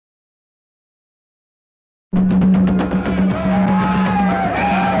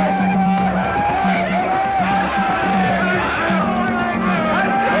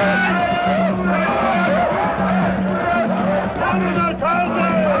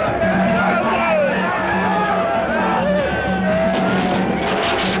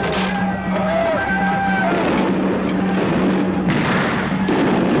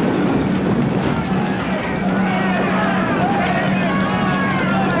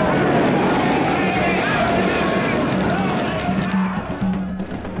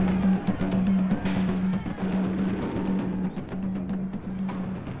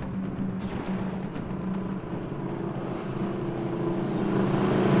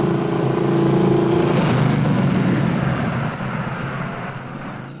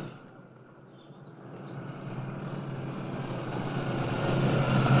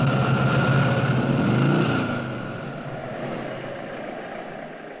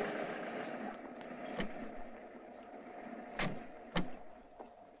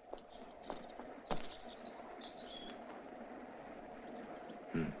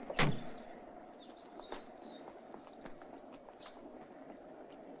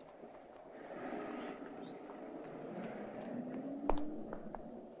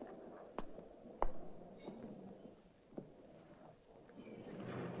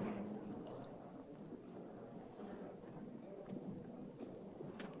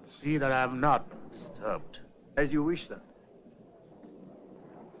See that I am not disturbed. As you wish, sir.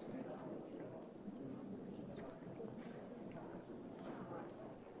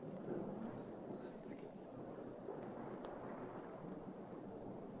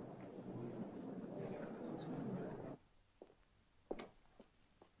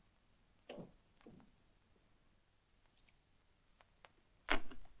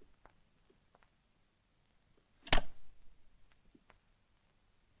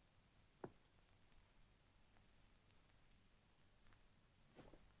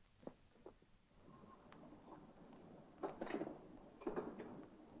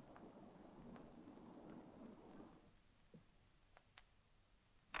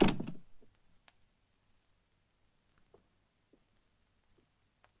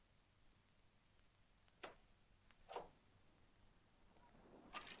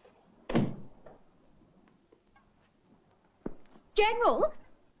 General?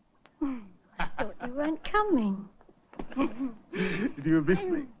 I thought you weren't coming. Did you miss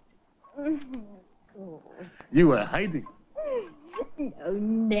me? Of course. You were hiding. No,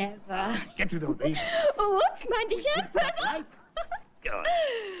 never. Get rid of this. Whoops, mind the champagne. Good.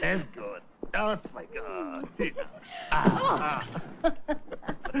 That's good. That's my God.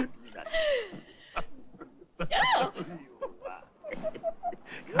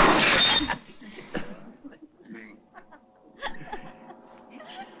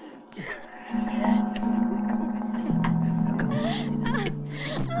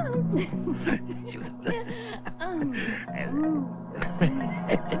 She was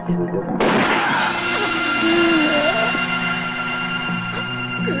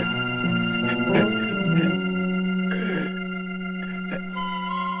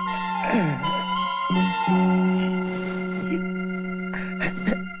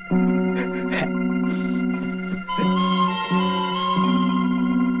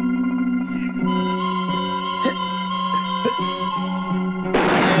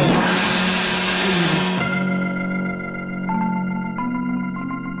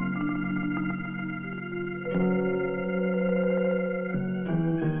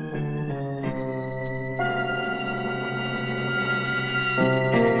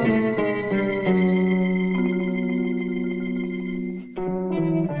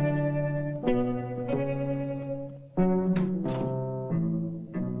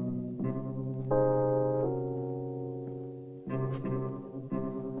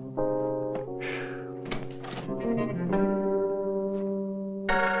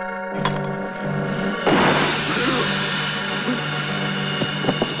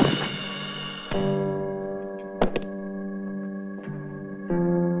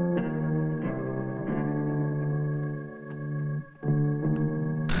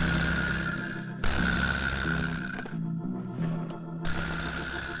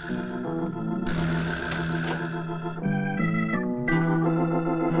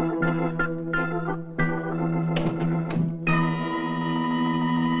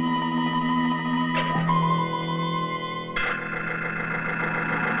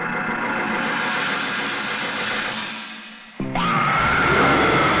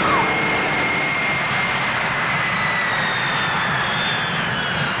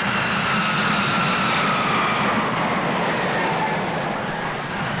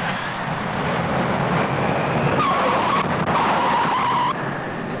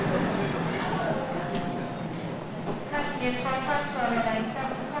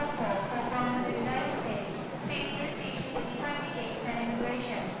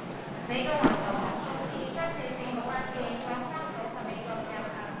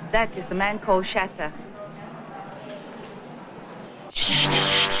That is the man called Shatter.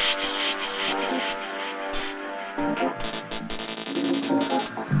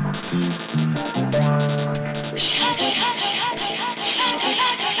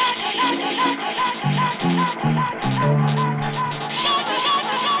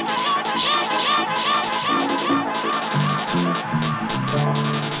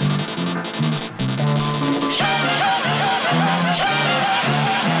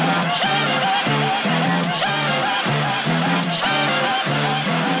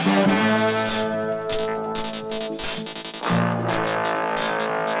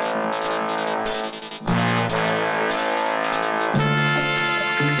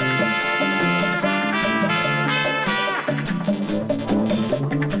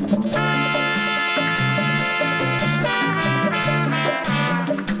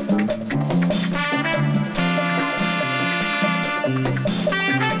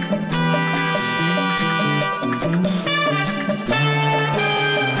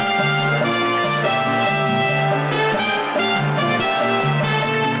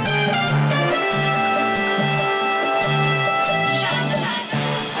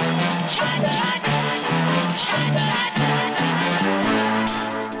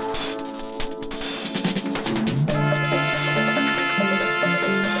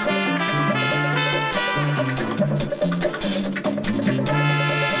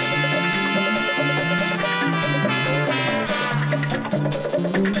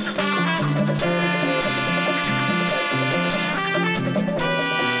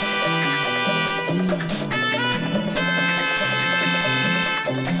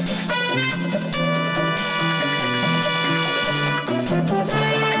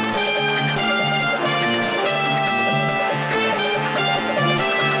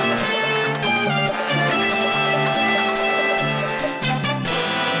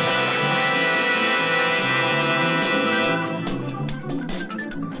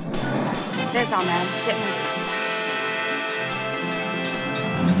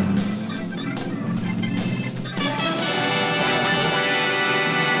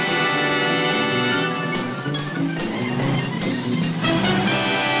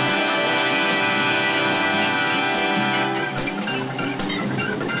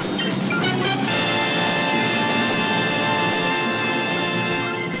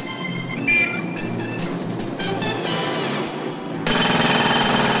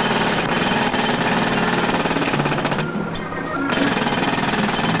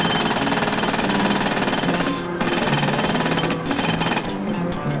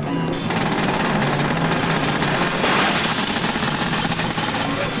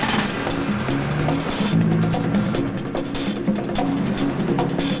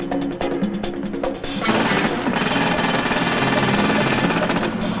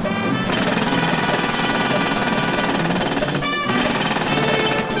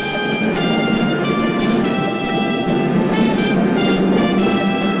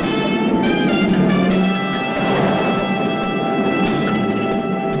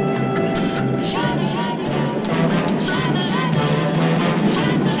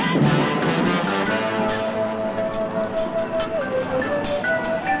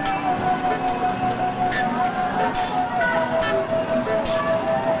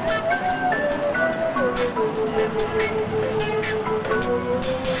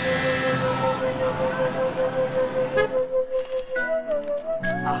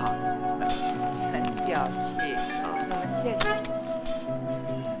 好，很小气。我们谢谢。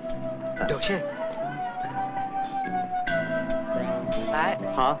多谢。来，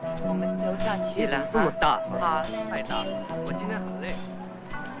好，我们走上去了。这么大，好，太大，我今天很累。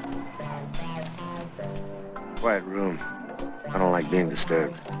Quiet room. I don't like being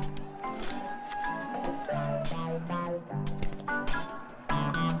disturbed.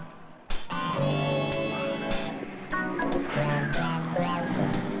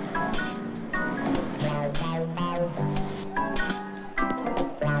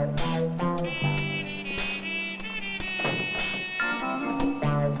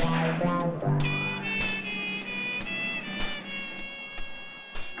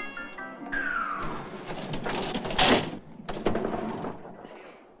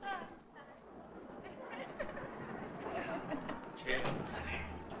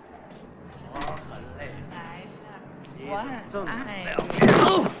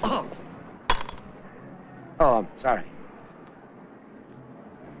 Oh, I'm sorry.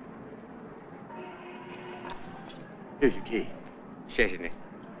 Here's your key. 谢谢你。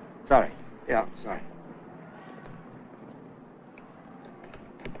Sorry. Yeah, sorry.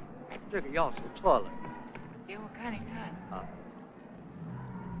 这个钥匙错了。给我看一看。啊。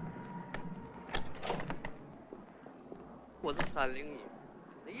我是301，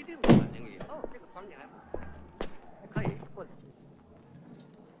一定是301。哦，这个房间还可以过去。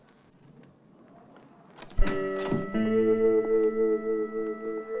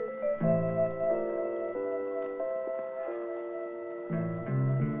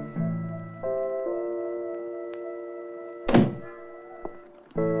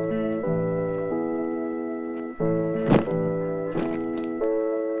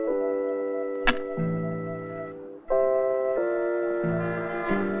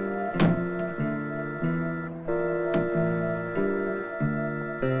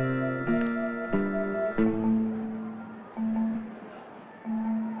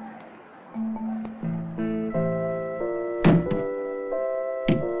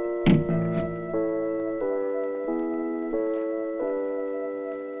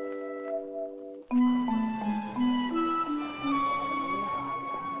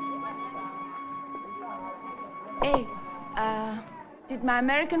Hey, did my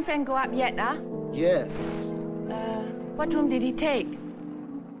American friend go up yet, huh? Yes. What room did he take?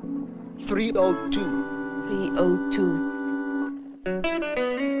 302. 302.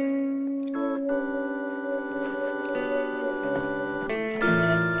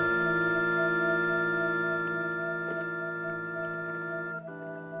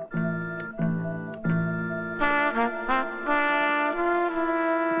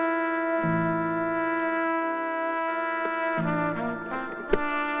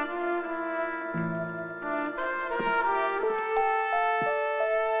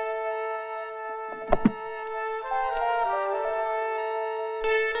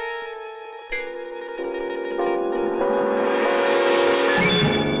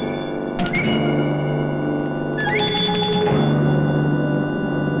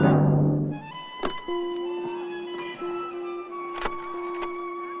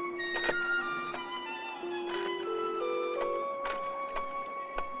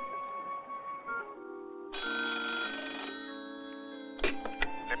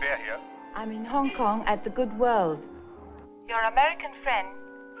 I'm in Hong Kong at the Good World. Your American friend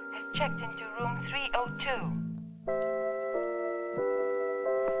has checked into room 302.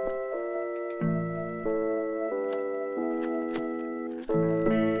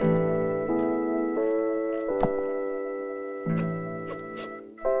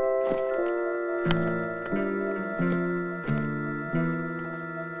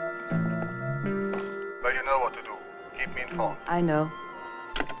 But you know what to do. Keep me informed. I know.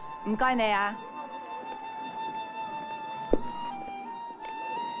 唔該你啊。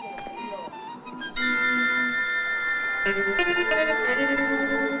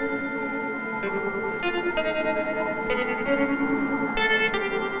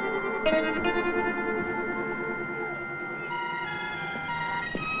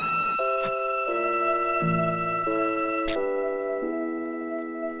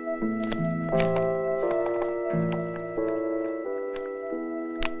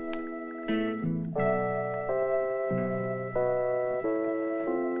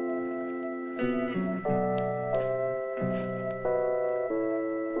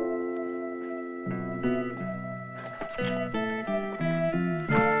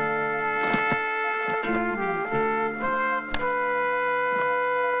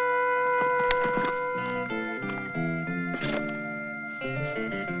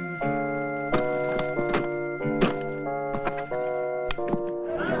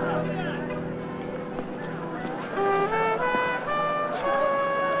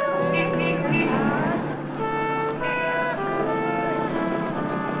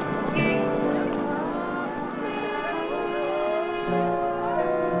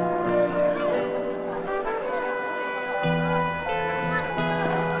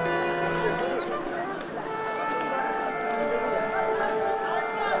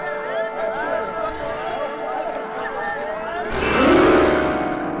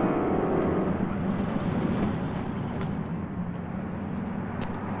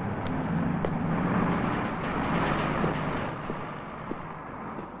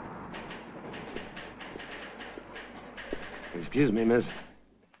Excuse me, miss.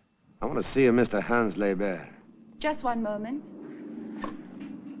 I want to see a Mr. Hans Leber. Just one moment.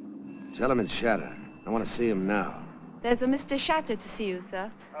 Tell him it's Shatter. I want to see him now. There's a Mr. Shatter to see you, sir.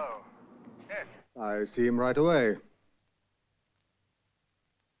 Oh, yes. I see him right away.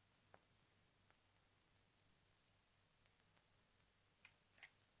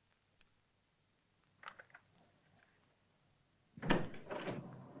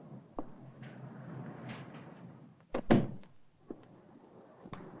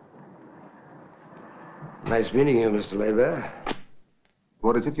 Nice meeting you, Mr. Leber.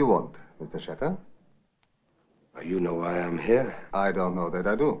 What is it you want, Mr. Shatter? You know why I'm here? I don't know that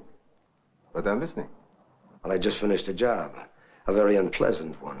I do, but I'm listening. Well, I just finished a job. A very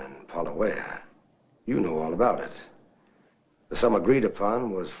unpleasant one in Polaware. You know all about it. The sum agreed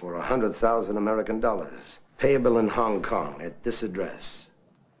upon was for 100,000 American dollars, payable in Hong Kong at this address.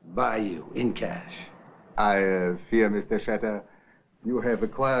 By you, in cash. I fear, Mr. Shatter, you have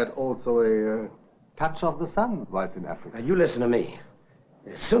acquired also a touch of the sun whilst in Africa. Now, you listen to me.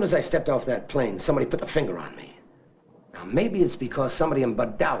 As soon as I stepped off that plane, somebody put the finger on me. Now, maybe it's because somebody in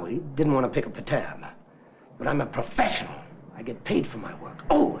Badawi didn't want to pick up the tab. But I'm a professional. I get paid for my work,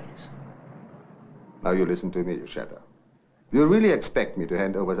 always. Now you listen to me, Shatter. You really expect me to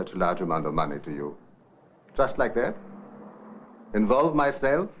hand over such a large amount of money to you? Just like that? Involve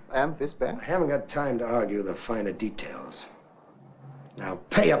myself and this bank? I haven't got time to argue the finer details. Now,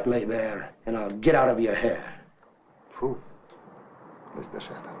 pay up, Leber, and I'll get out of your hair. Proof, Mr.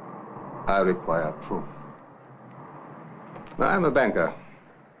 Shatter. I require proof. Now, I'm a banker.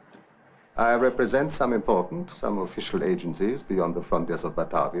 I represent some important, some official agencies beyond the frontiers of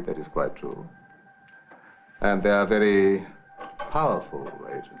Batavi, that is quite true. And they are very powerful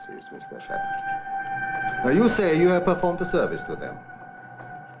agencies, Mr. Shatter. Now, you say you have performed a service to them.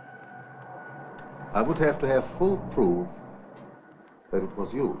 I would have to have full proof that it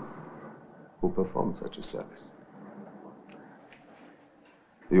was you who performed such a service.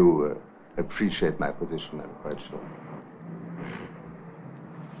 You appreciate my position, I'm quite sure.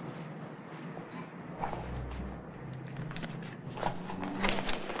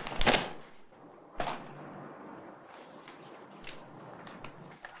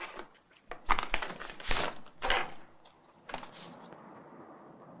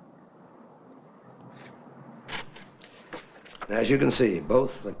 As you can see,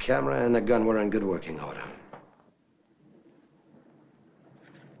 both the camera and the gun were in good working order.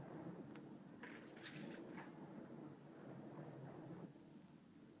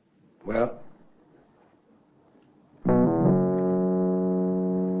 Well?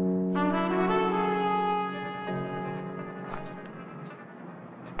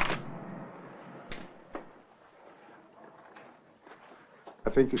 I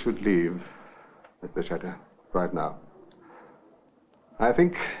think you should leave, Mr. Shatter, right now. I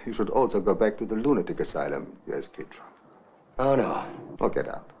think you should also go back to the lunatic asylum you escaped from. Oh, no. Oh, get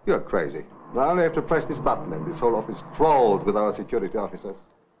out. You're crazy. I only have to press this button and this whole office crawls with our security officers.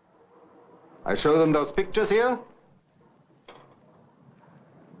 I show them those pictures here,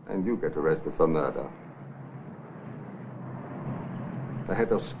 and you get arrested for murder. A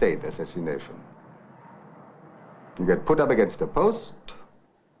head of state assassination. You get put up against a post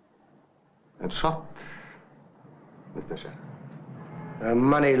and shot, Mr. Shatter.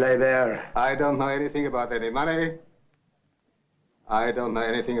 Money, Leber. I don't know anything about any money. I don't know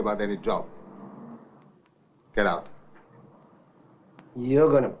anything about any job. Get out.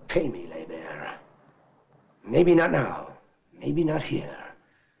 You're gonna pay me, Leber. Maybe not now, maybe not here,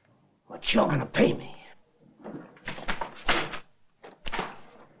 but you're gonna pay me.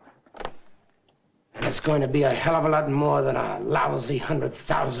 And it's going to be a hell of a lot more than a lousy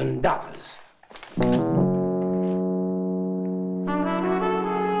 $100,000.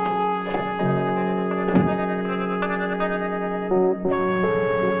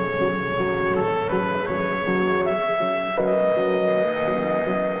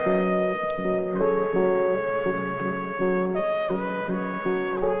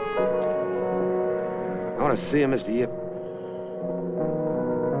 I want to see him, Mr. Yip.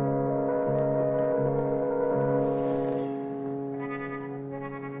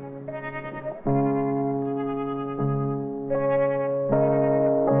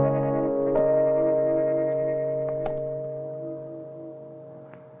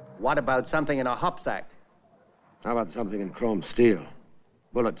 What about something in a hop sack? How about something in chrome steel?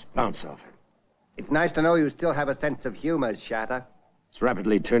 Bullets bounce off it. It's nice to know you still have a sense of humor, Shatter. It's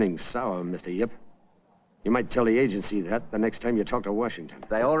rapidly turning sour, Mr. Yip. You might tell the agency that the next time you talk to Washington.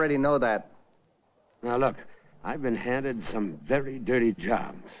 They already know that. Now, look, I've been handed some very dirty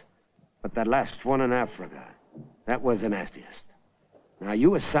jobs. But that last one in Africa, That was the nastiest. Now,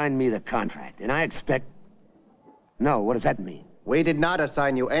 you assigned me the contract, and I expect... No, what does that mean? We did not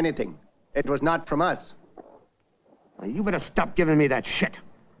assign you anything. It was not from us. Now, you better stop giving me that shit.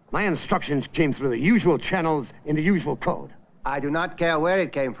 My instructions came through the usual channels in the usual code. I do not care where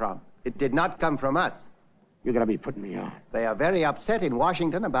it came from. It did not come from us. You're gonna be putting me on. They are very upset in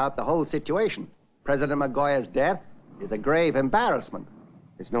Washington about the whole situation. President Magoya's death is a grave embarrassment.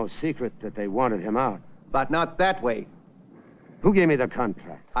 It's no secret that they wanted him out. But not that way. Who gave me the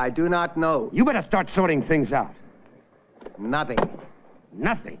contract? I do not know. You better start sorting things out. Nothing.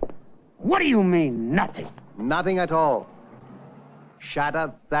 Nothing? What do you mean, nothing? Nothing at all.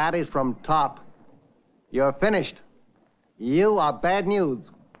 Shatter, that is from top. You're finished. You are bad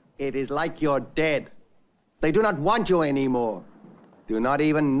news. It is like you're dead. They do not want you anymore. Do not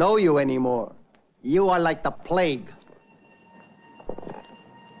even know you anymore. You are like the plague.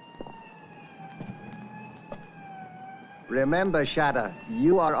 Remember, Shatter,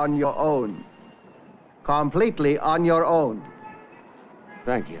 you are on your own. Completely on your own.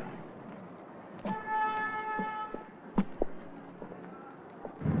 Thank you.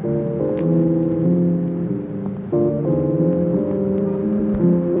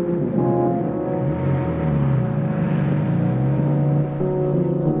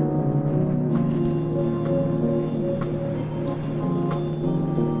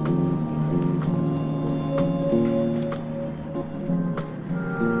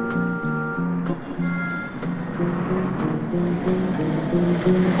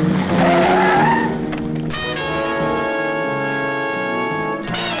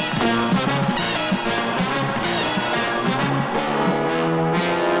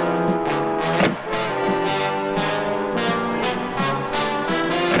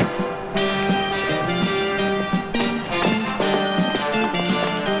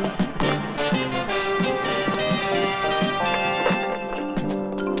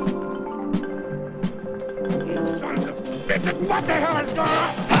 What the hell is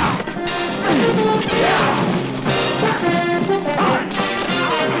going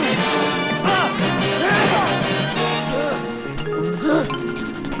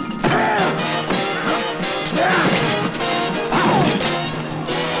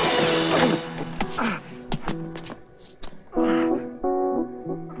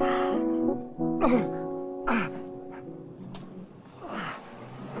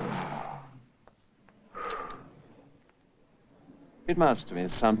It must have been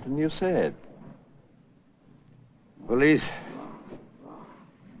something you said. Police?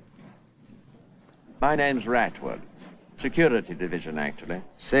 My name's Ratwood. Security Division, actually.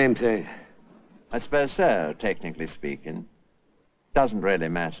 Same thing. I suppose so, technically speaking. Doesn't really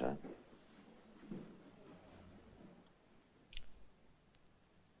matter.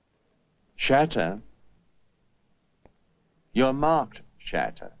 Shatter? You're marked,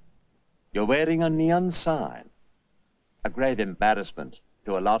 Shatter. You're wearing a neon sign. A great embarrassment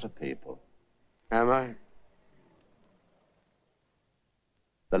to a lot of people. Am I?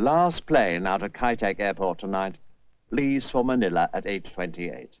 The last plane out of Kai-Tak Airport tonight leaves for Manila at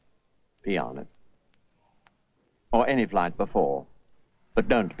 8:28. Be on it. Or any flight before, but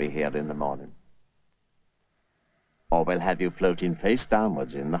don't be here in the morning. Or we'll have you floating face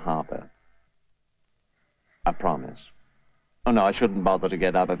downwards in the harbor. I promise. Oh no, I shouldn't bother to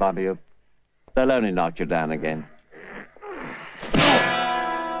get up if I were you. They'll only knock you down again.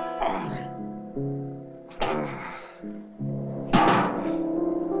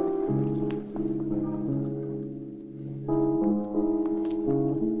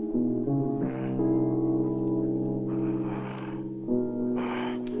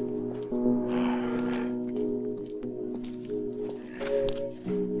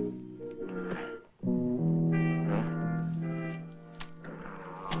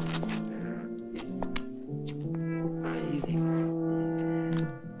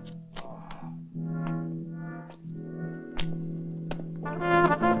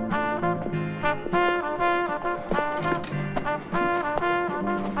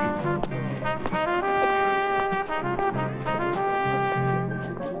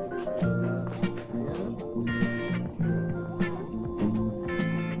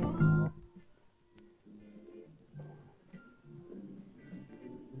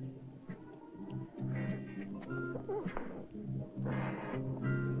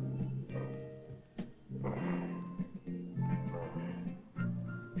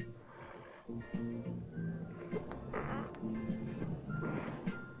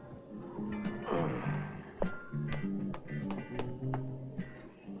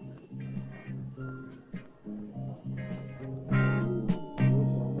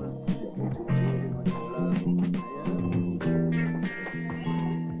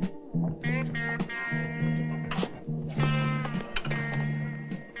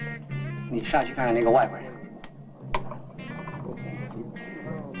 上去看看那个外国人。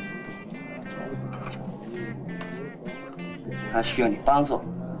他需要你帮助。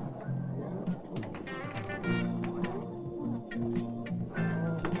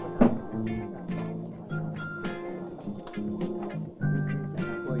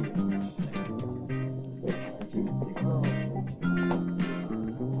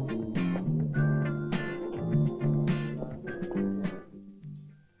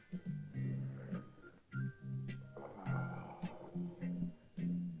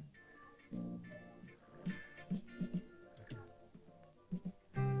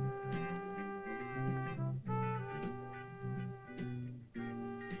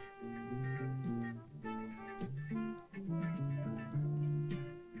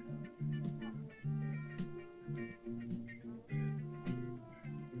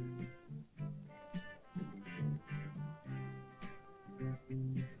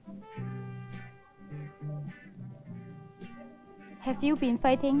Have you been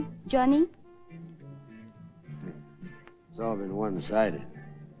fighting, Johnny? It's all been one-sided.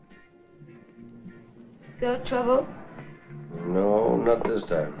 Got trouble? No, not this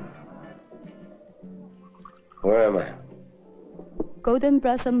time. Where am I? Golden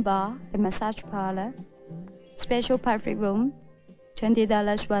Blossom Bar and Massage Parlor. Special private room.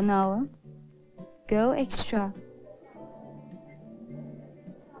 $20 1 hour. Girl extra.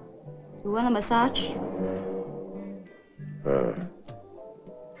 You want a massage?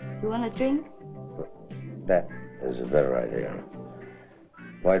 You want a drink? That is a better idea.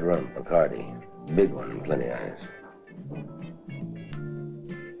 White rum, Bacardi. Big one, plenty of ice.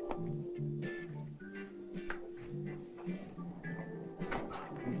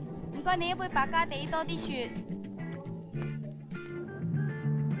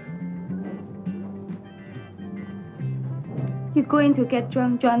 You going to get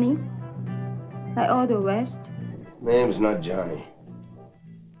drunk, Johnny? Like all the rest? Name's not Johnny.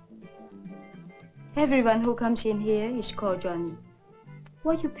 Everyone who comes in here is called Johnny.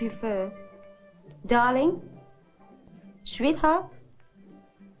 What you prefer? Darling? Sweetheart?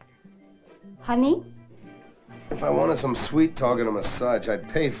 Honey? If I wanted some sweet talk and a massage, I'd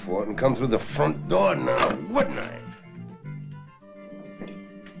pay for it and come through the front door now, wouldn't I?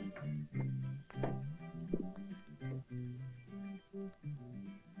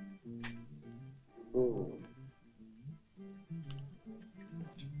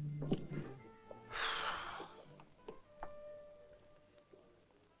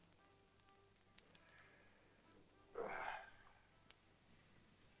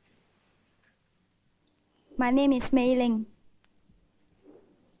 My name is Mei Ling.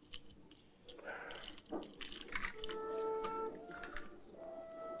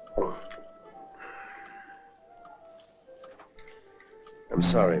 I'm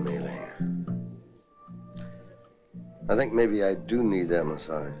sorry, Mei Ling. I think maybe I do need that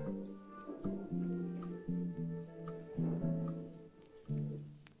massage.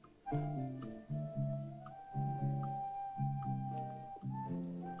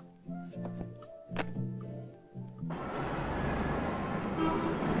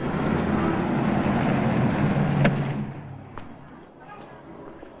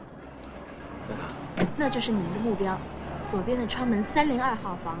那就是你们的目标，左边的窗门302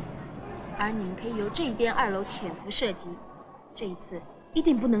号房，而你们可以由这一边2楼潜伏射击，这一次一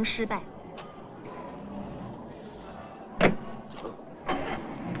定不能失败。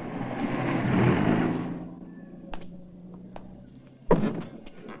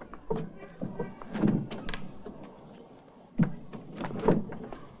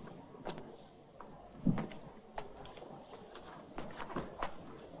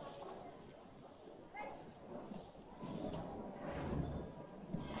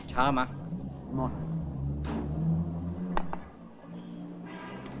茶吗？หมด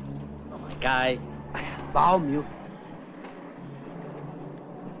Oh my god！ 包苗。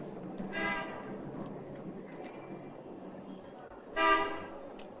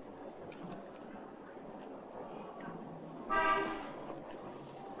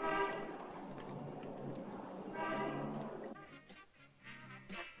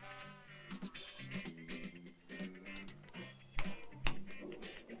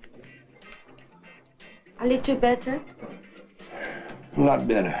A little better? A lot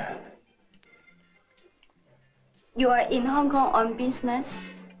better. You are in Hong Kong on business?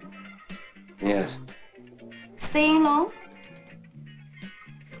 Yes. Staying long?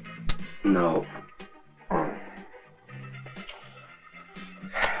 No. On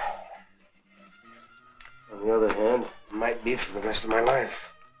the other hand, it might be for the rest of my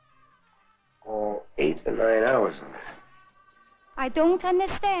life. All 8 or 9 hours of it. I don't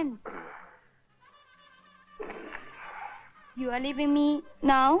understand. You are leaving me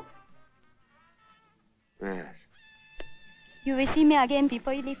now? Yes. You will see me again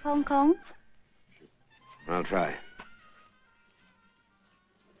before you leave Hong Kong? I'll try.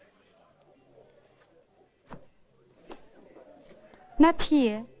 Not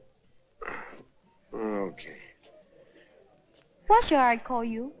here. Okay. What shall I call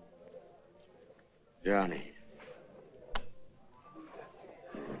you? Johnny.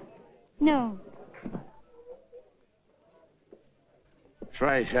 No.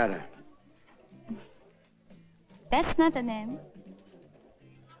 Try Shatter. That's not the name.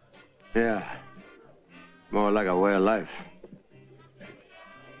 Yeah. More like a way of life.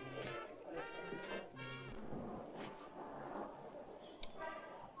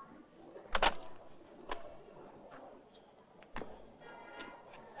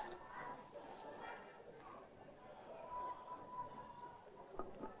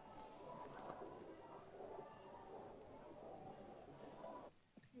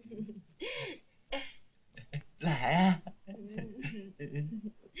 Lạ.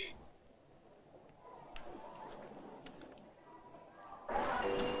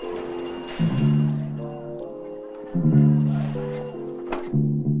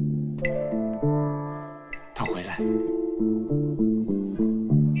 Thôi quay lại.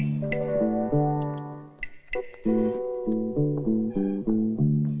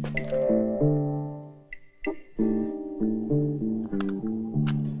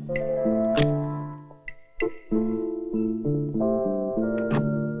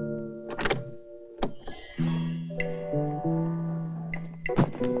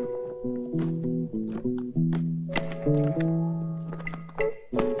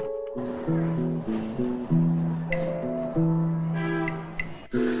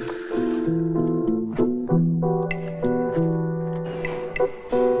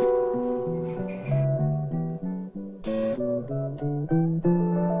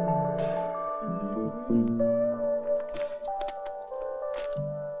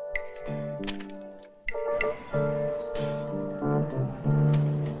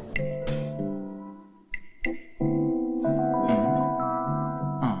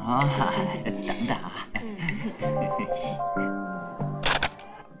 Đậm đà.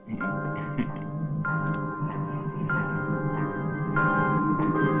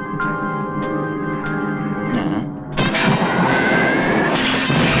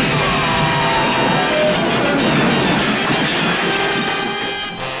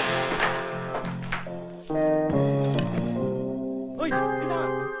 Ôi,醫生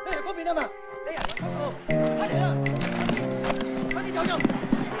啊，你嚟嗰邊啊嘛，你人揾我，快嚟啦，快啲走咗，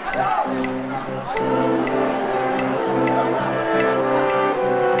快走！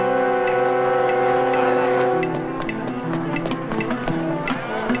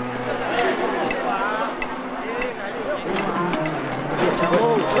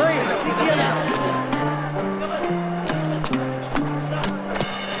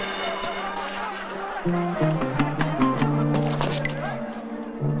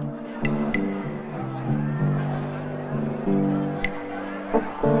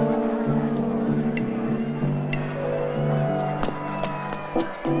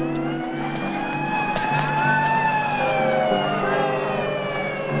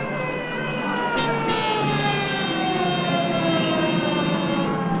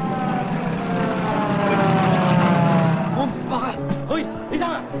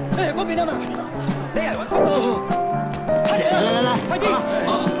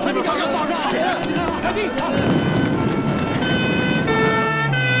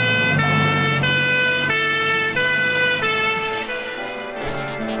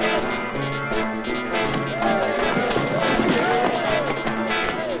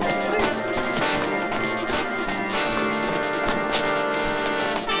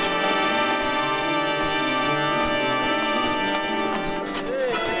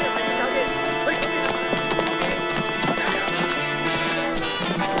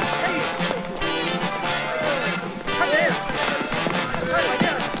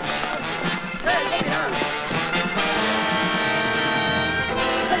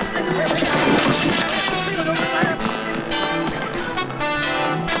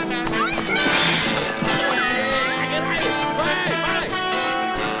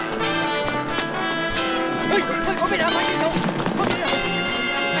 Hãy subscribe cho kênh Ghiền Mì Gõ để không bỏ lỡ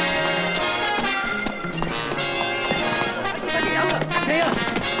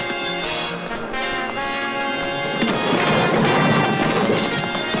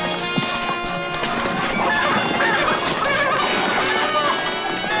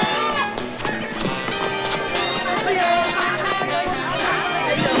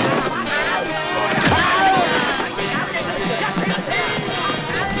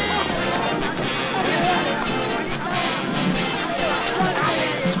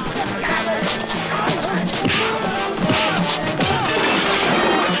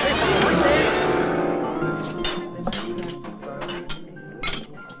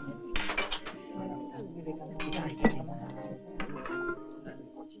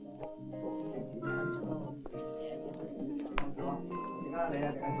你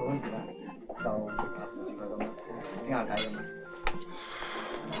啊，做嗰陣時啦，就咁樣傾下偈咁樣。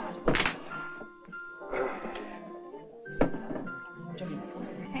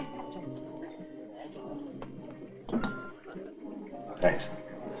Thanks.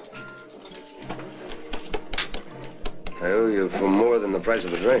 I owe you for more than the price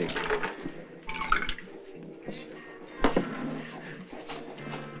of a drink.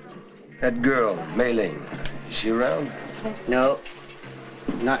 That girl, Mei Ling, is she around? No,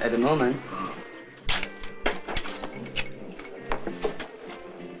 not at the moment.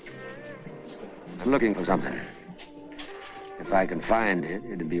 I'm looking for something. If I can find it,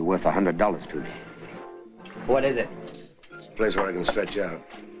 it'd be worth $100 to me. What is it? It's a place where I can stretch out,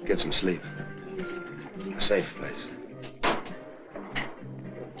 get some sleep. A safe place.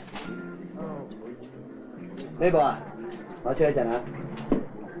 呢個啊，我出去一陣啊。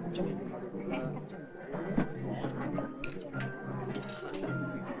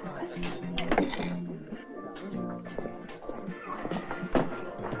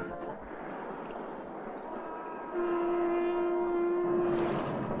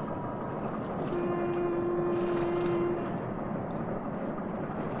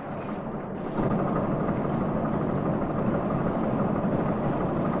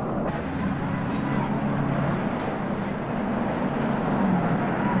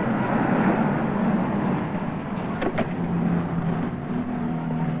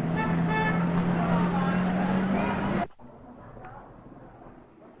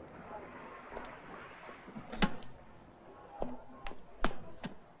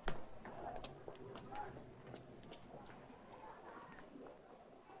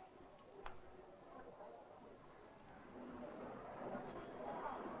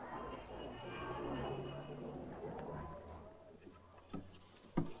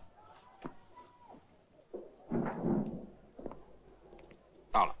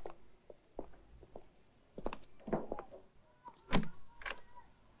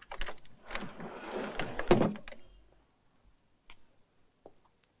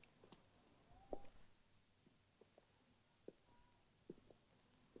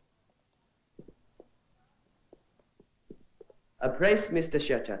A place, Mr.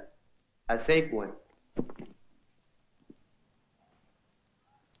 Shatter. A safe one.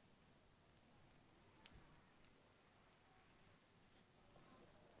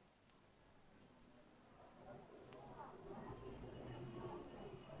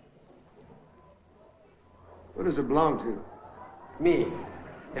 Who does it belong to? Me.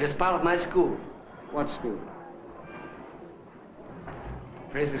 It is part of my school. What school?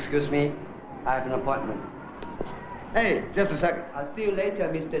 Please excuse me. I have an appointment. Hey, just a second. I'll see you later,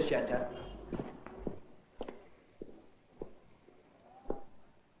 Mr. Shatter.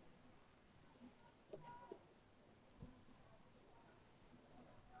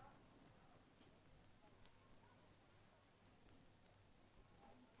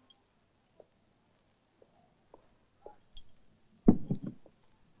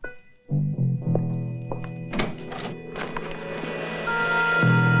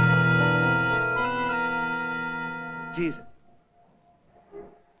 Jesus.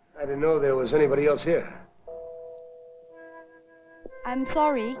 I didn't know there was anybody else here. I'm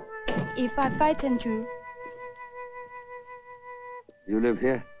sorry if I frightened you. You live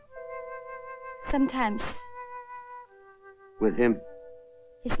here? Sometimes. With him?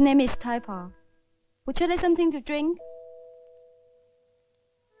 His name is Typer. Would you like something to drink?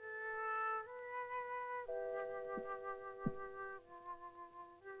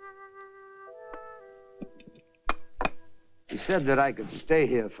 He said that I could stay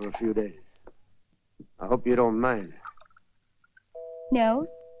here for a few days. I hope you don't mind. No,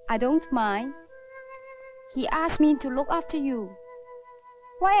 I don't mind. He asked me to look after you.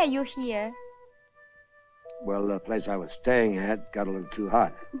 Why are you here? Well, the place I was staying at got a little too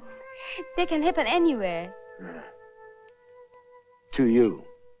hot. That can happen anywhere. To you.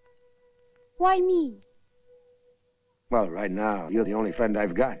 Why me? Well, right now, you're the only friend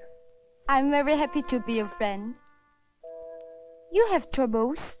I've got. I'm very happy to be a friend. You have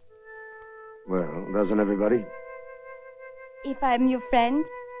troubles. Well, doesn't everybody? If I'm your friend,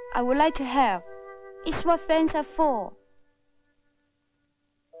 I would like to help. It's what friends are for.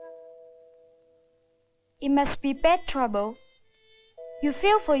 It must be bad trouble. You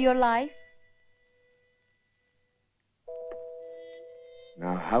fear for your life.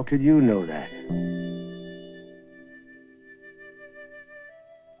 Now, how could you know that?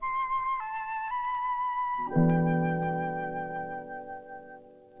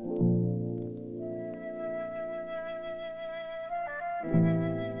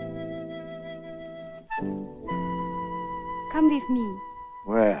 Come with me.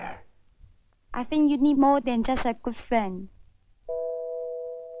 Where? I think you need more than just a good friend.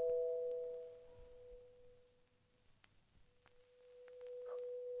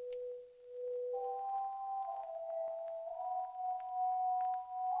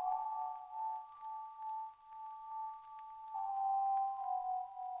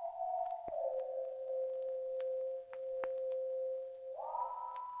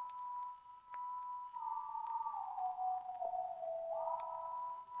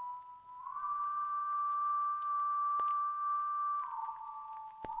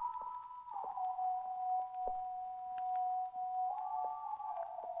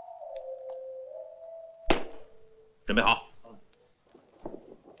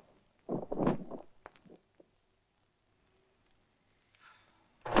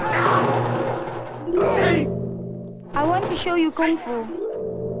 I want to show you Kung Fu.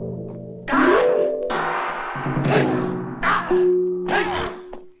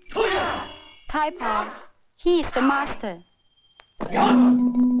 Tai Pa, he is the master.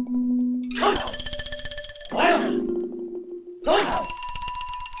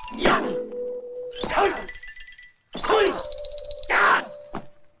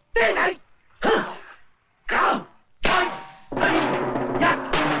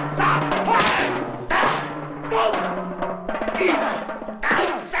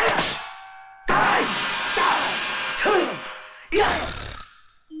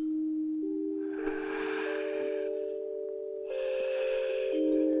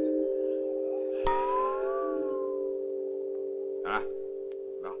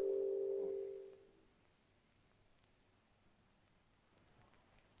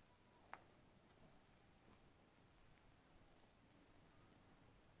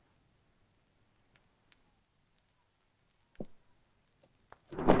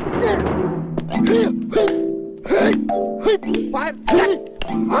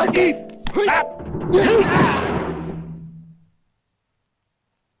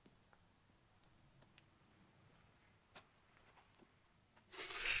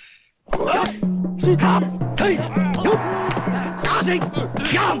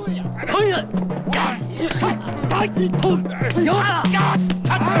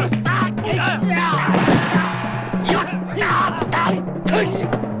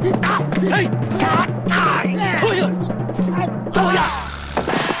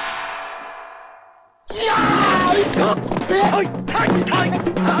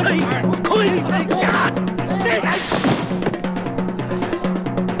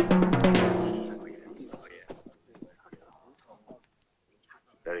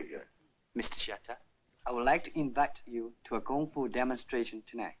 Very good. Mr. Shatter, I would like to invite you to a Kung Fu demonstration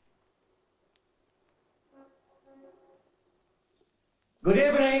tonight. Good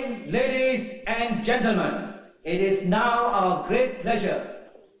evening, ladies and gentlemen. It is now our great pleasure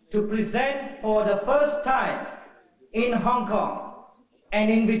to present for the first time in Hong Kong an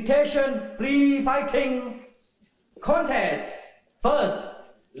invitation-free fighting contest. First,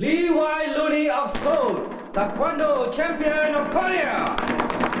 Lee Wai Looney of Seoul, Taekwondo champion of Korea.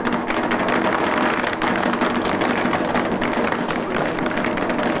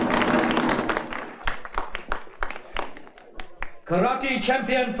 Karate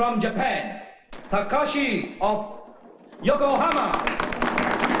champion from Japan, Takashi of Yokohama.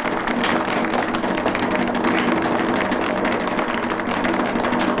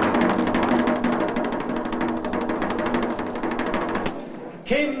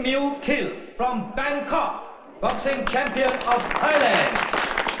 Kim Mil Kil from Bangkok, boxing champion of Thailand.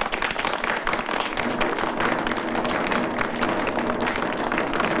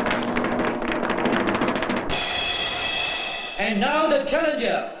 And now the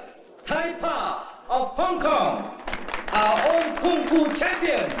challenger, Tai Pa of Hong Kong, our own Kung Fu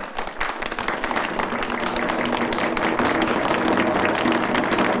champion.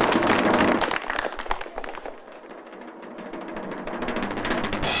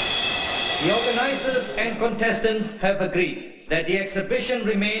 The organizers and contestants have agreed that the exhibition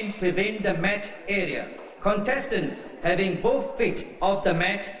remain within the mat area. Contestants having both feet off the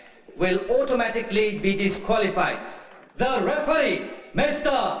mat will automatically be disqualified. The referee,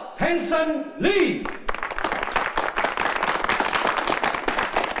 Mr. Hanson Lee.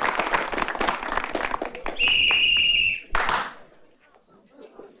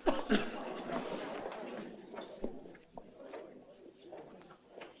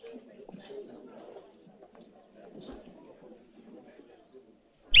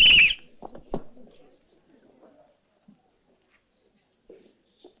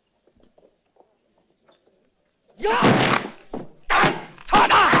 Yeah!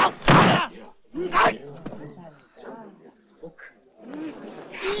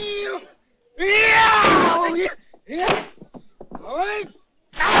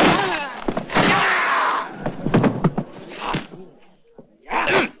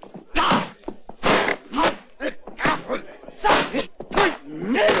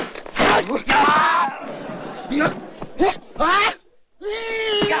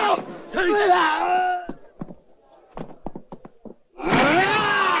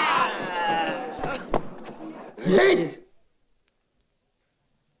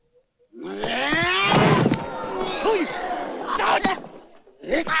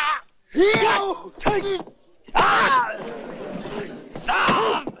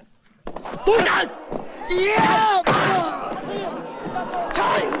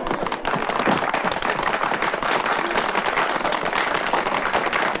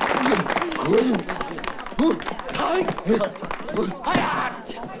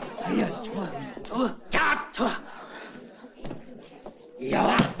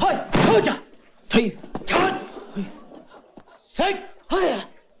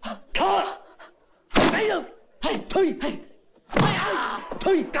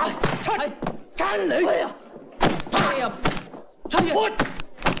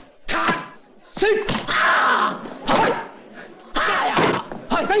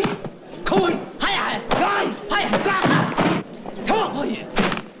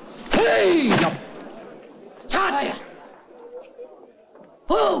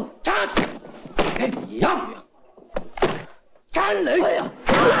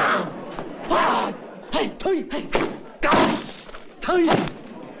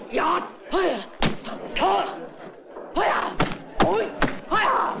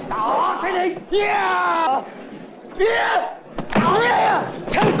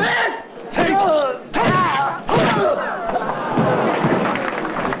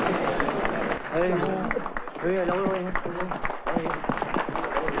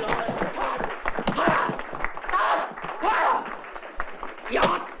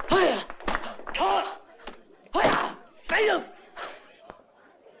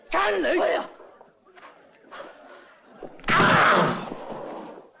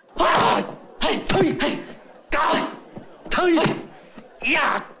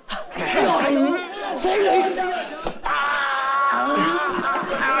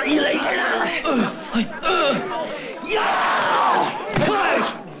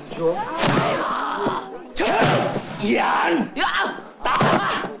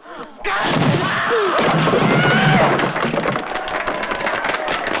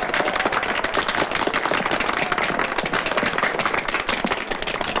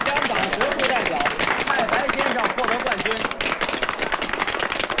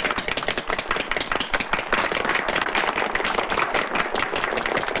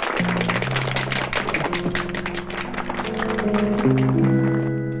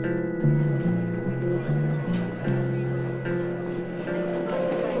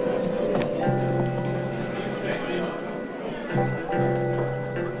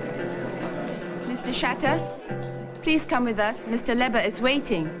 Mr. Shatter, please come with us. Mr. Leber is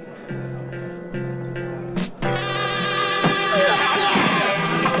waiting.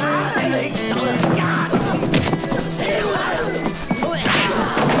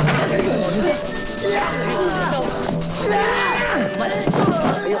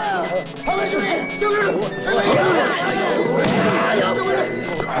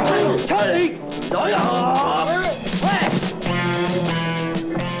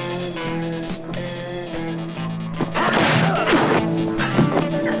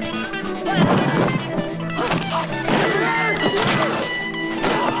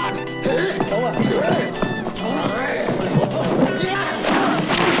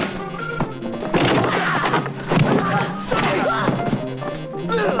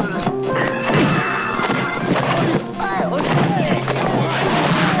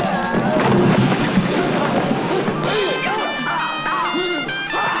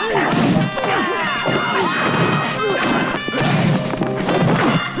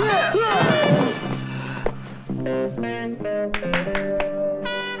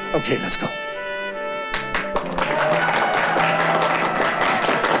 Okay, let's go.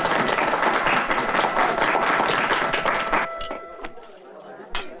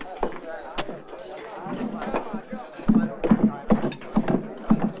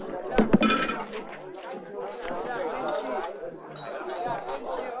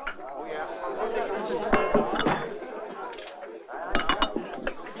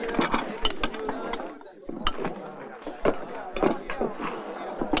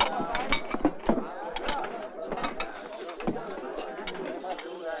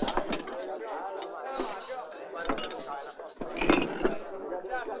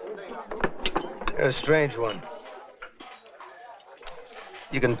 You're a strange one.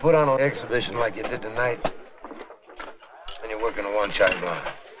 You can put on an exhibition like you did tonight, and you're working a one-chai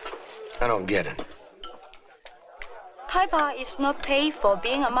bar. I don't get it. Tai Bar is not paid for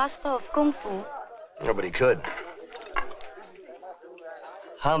being a master of Kung Fu. Nobody could.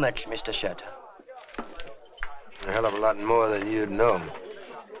 How much, Mr. Shatter? A hell of a lot more than you'd know.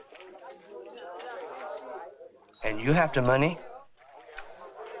 And you have the money?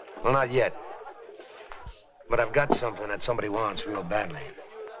 Well, not yet. But I've got something that somebody wants real badly.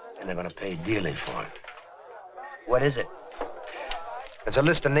 And they're gonna pay dearly for it. What is it? It's a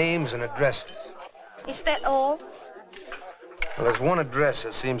list of names and addresses. Is that all? Well, there's one address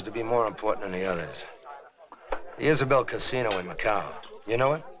that seems to be more important than the others. The Isabel Casino in Macau. You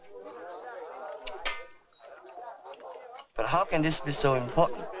know it? But how can this be so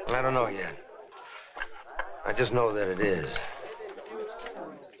important? I don't know yet. I just know that it is.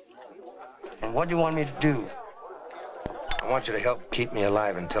 And what do you want me to do? I want you to help keep me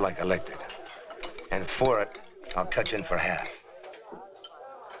alive until I collect it. And for it, I'll cut you in for half.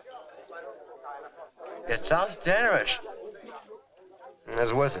 It sounds generous. And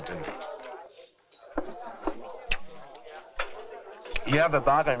it's worth it to me. You have a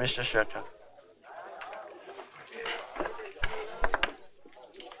bargain, Mr. Shatter.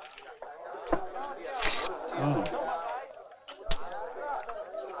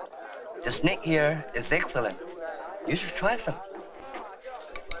 The snake here is excellent. You should try some.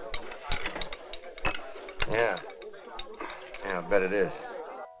 Yeah. Yeah, I bet it is.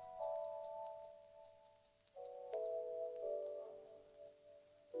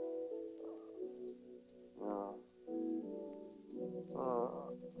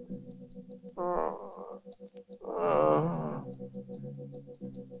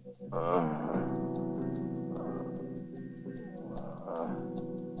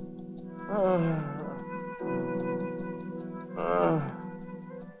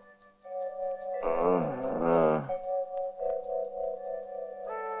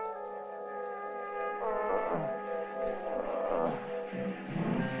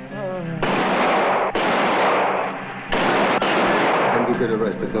 And you get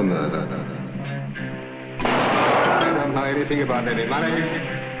arrested for murder. I don't know anything about any money.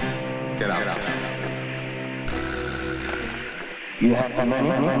 Get out. You have the money?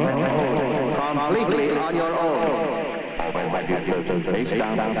 Completely on your own.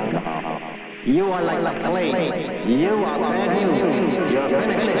 You are like the plague. You are bad news. You're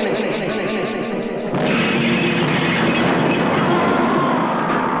finished.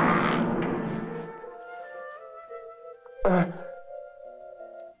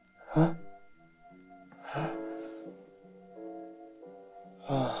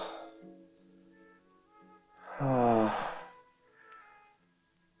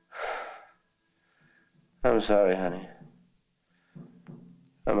 I'm sorry, honey.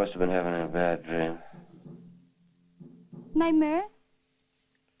 I must have been having a bad dream. Nightmare?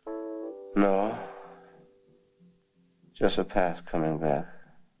 No. Just a past coming back.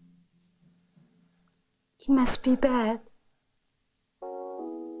 It must be bad.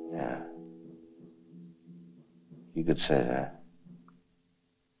 Yeah. You could say that.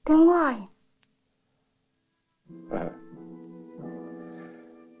 Then why? Well,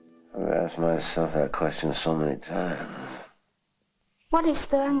 I've asked myself that question so many times. What is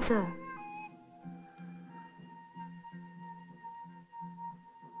the answer?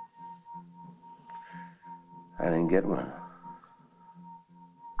 I didn't get one.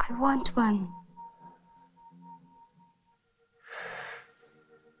 I want one.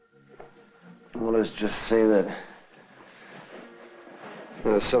 Well, let's just say that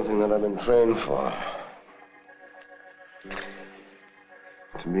there's something that I've been trained for.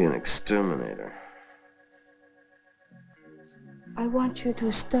 To be an exterminator. I want you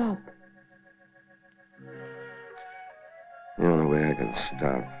to stop. The only way I can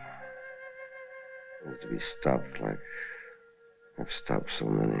stop is to be stopped like I've stopped so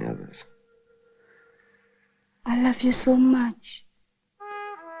many others. I love you so much.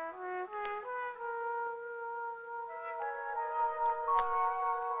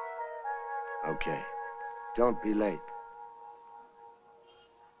 Okay. Don't be late.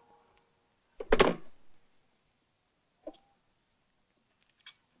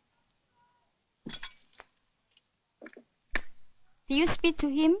 Do you speak to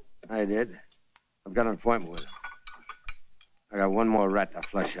him? I did. I've got an appointment with him. I got one more rat to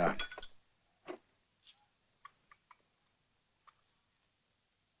flush out.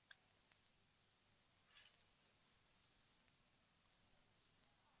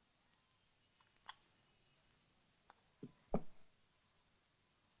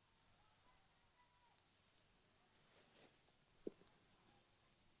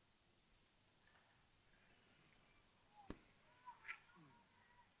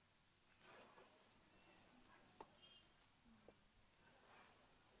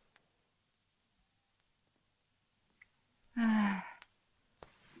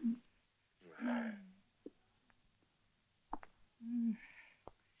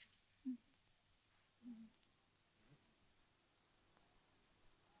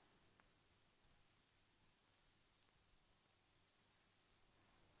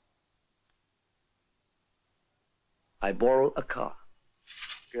 I borrowed a car.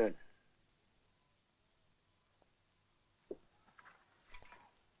 Good.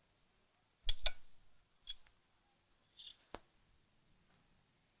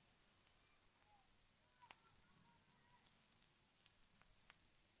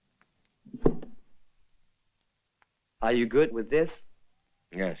 Are you good with this?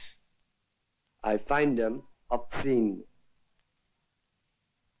 Yes. I find them obscene,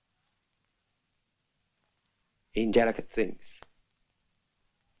 indelicate things.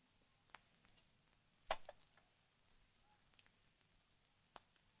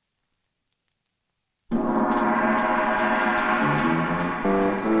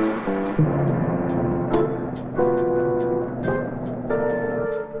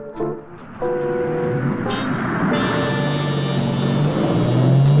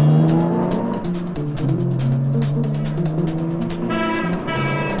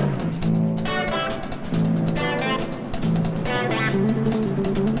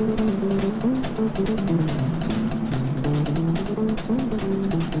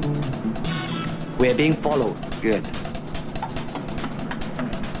 We're being followed. Good.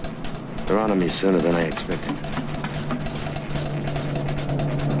 They're on me sooner than I expected.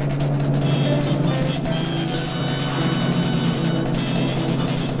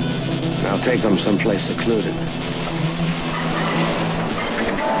 I'll take them someplace secluded.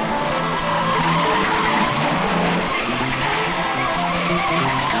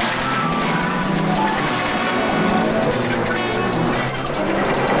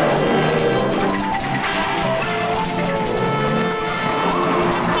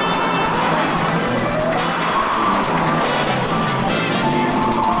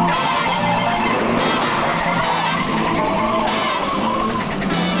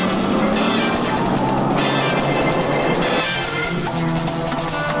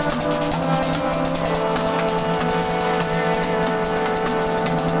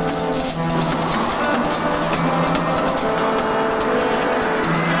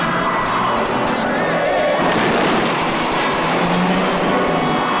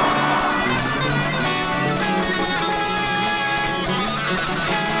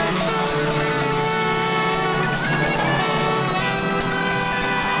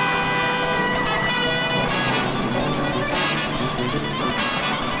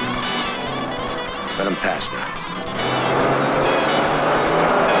 Let him pass now.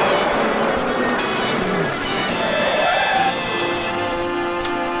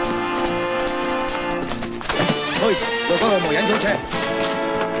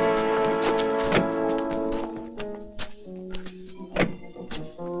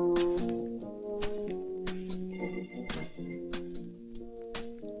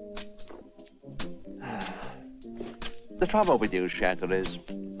 The trouble with you, Shatter, is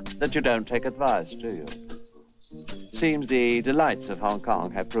that you don't take advice, do you? Seems the delights of Hong Kong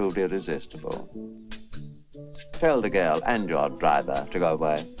have proved irresistible. Tell the girl and your driver to go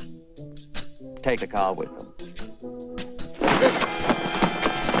away. Take the car with them.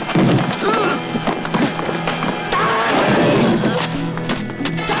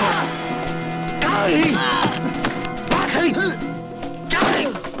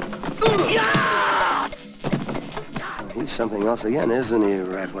 He's something else again, isn't he,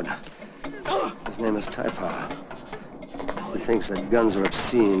 Redwood? His name is Taipa. He thinks that guns are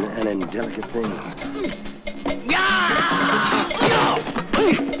obscene and indelicate things.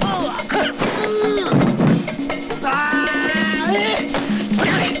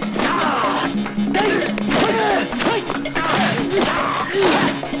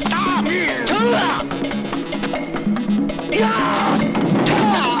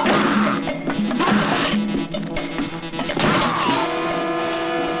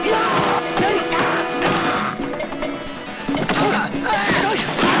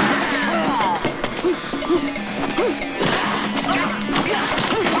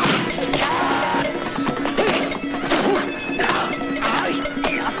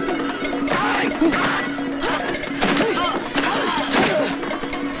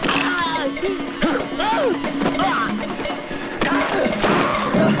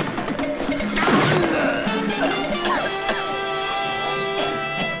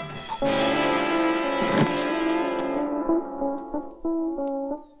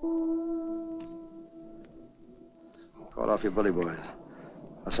 Call off your bully boys,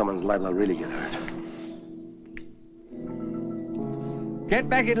 or someone's liable to really get hurt. Get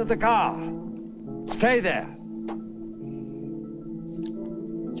back into the car. Stay there.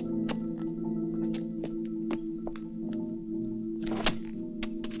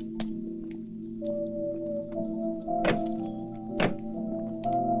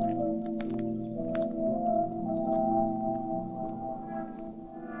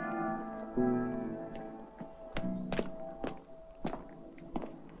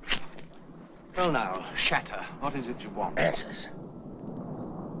 Well now, Shatter, what is it you want? Answers.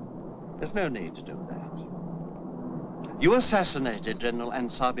 There's no need to do that. You assassinated General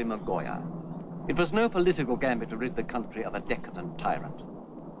Ansabi Magoya. It was no political gambit to rid the country of a decadent tyrant.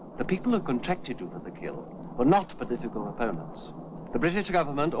 The people who contracted you for the kill were not political opponents. The British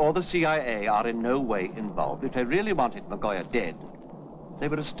government or the CIA are in no way involved. If they really wanted Magoya dead, they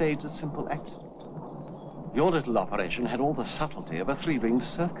would have staged a simple accident. Your little operation had all the subtlety of a three-ringed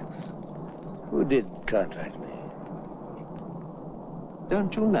circus. Who did contract me?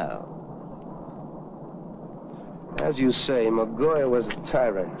 Don't you know? As you say, Magoya was a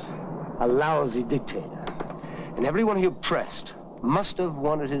tyrant, a lousy dictator. And everyone he oppressed must have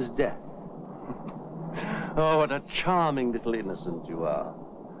wanted his death. Oh, what a charming little innocent you are.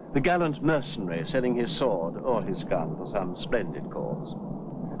 The gallant mercenary selling his sword or his gun for some splendid cause.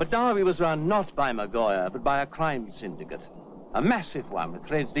 But now he was run not by Magoya, but by a crime syndicate. A massive one with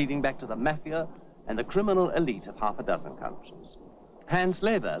threads leading back to the mafia and the criminal elite of half a dozen countries. Hans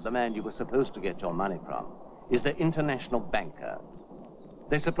Leber, the man you were supposed to get your money from, is the international banker.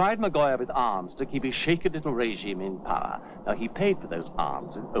 They supplied Magoya with arms to keep his shaky little regime in power. Now, he paid for those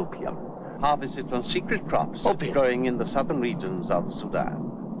arms with opium, harvested from secret crops growing in the southern regions of the Sudan.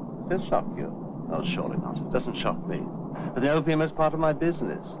 Does that shock you? Oh, surely not. It doesn't shock me. But the opium is part of my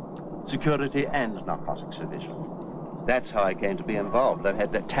business. Security and narcotics division. That's how I came to be involved. I've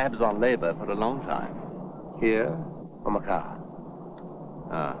had the tabs on labor for a long time. Here or Macau?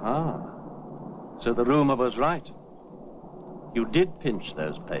 Uh-huh. So the rumor was right. You did pinch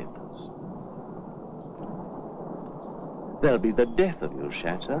those papers. There'll be the death of you,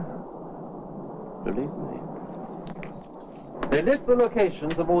 Shatter. Believe me. They list the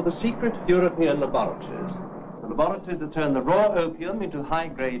locations of all the secret European laboratories. The laboratories that turn the raw opium into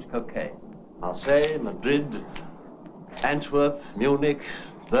high-grade cocaine. Marseille, Madrid, Antwerp, Munich,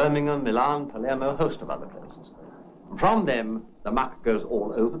 Birmingham, Milan, Palermo, a host of other places. From them, the muck goes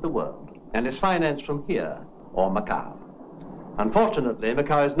all over the world and is financed from here or Macau. Unfortunately,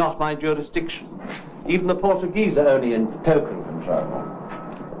 Macau is not my jurisdiction. Even the Portuguese are only in token control.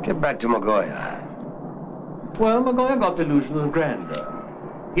 Get back to Magoya. Well, Magoya got delusional grandeur.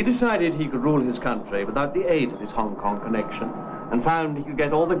 He decided he could rule his country without the aid of his Hong Kong connection and found he could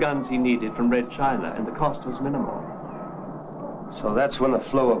get all the guns he needed from Red China, and the cost was minimal. So that's when the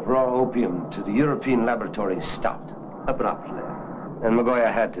flow of raw opium to the European laboratories stopped. Abruptly. And Magoya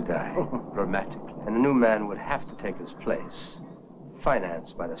had to die. Dramatically. And a new man would have to take his place,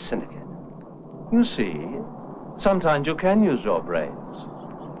 financed by the syndicate. You see, sometimes you can use your brains.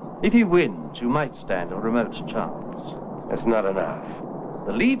 If he wins, you might stand a remote chance. That's not enough.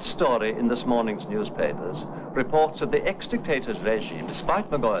 The lead story in this morning's newspapers reports that the ex-dictator's regime, despite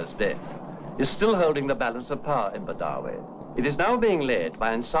Magoya's death, is still holding the balance of power in Badawi. It is now being led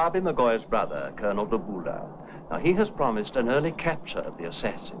by Ansabi Magoya's brother, Colonel Dabula. Now, he has promised an early capture of the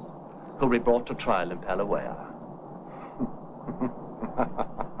assassin, who'll be brought to trial in Palawea.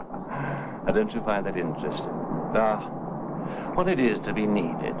 Now, don't you find that interesting? Ah, what it is to be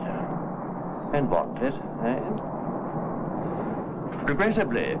needed and wanted, eh?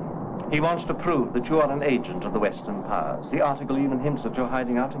 Regrettably, he wants to prove that you are an agent of the Western powers. The article even hints that you're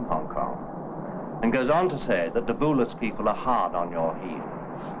hiding out in Hong Kong, and goes on to say that Dabula's people are hard on your heels.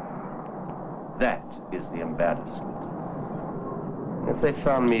 That is the embarrassment. If they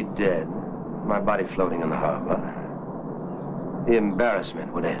found me dead, my body floating in the harbor, the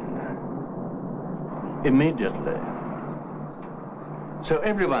embarrassment would end. Immediately. So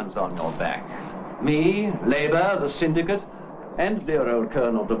everyone's on your back. Me, Labour, the syndicate, and dear old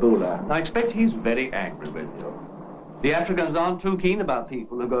Colonel Dabula. I expect he's very angry with you. The Africans aren't too keen about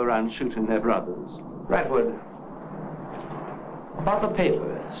people who go around shooting their brothers. Ratwood, about the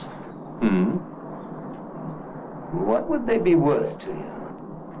papers. What would they be worth to you?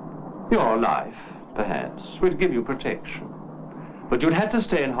 Your life, perhaps, would give you protection. But you'd have to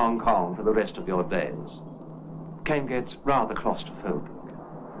stay in Hong Kong for the rest of your days. Can get rather claustrophobic.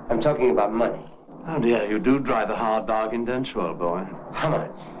 I'm talking about money. Oh dear, you do drive a hard bargain, don't you, old boy? How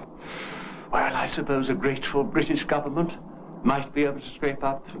much? Well, I suppose a grateful British government might be able to scrape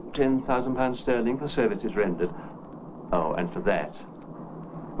up £10,000 sterling for services rendered. Oh, and for that,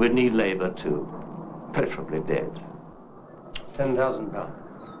 we'd need labour too, preferably dead. £10,000.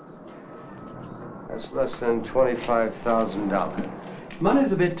 That's less than $25,000.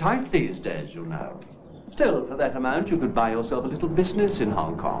 Money's a bit tight these days, you know. Still, for that amount, you could buy yourself a little business in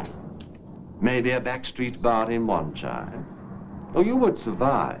Hong Kong. Maybe a backstreet bar in Wan Chai. Oh, you would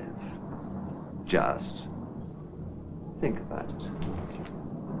survive. Just think about it.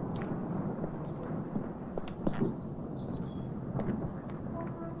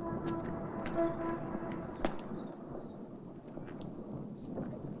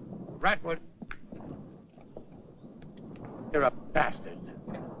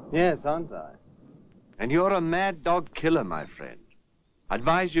 Yes, aren't I? And you're a mad dog killer, my friend. I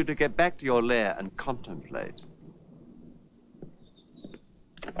advise you to get back to your lair and contemplate.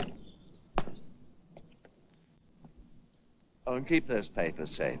 Oh, and keep those papers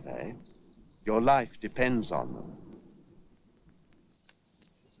safe, eh? Your life depends on them.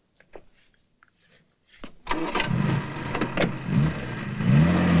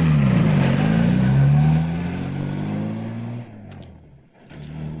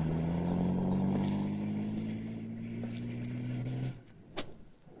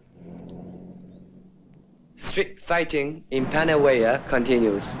 Street fighting in Panawea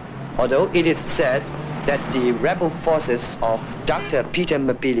continues, although it is said that the rebel forces of Dr. Peter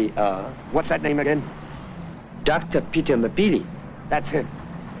Mabili are... What's that name again? Dr. Peter Mabili. That's him.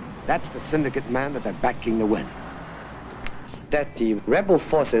 That's the syndicate man that they're backing to win. That the rebel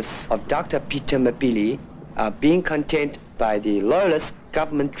forces of Dr. Peter Mabili are being contained by the loyalist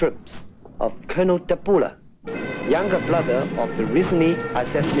government troops of Colonel Tapula, younger brother of the recently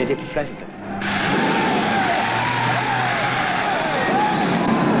assassinated president.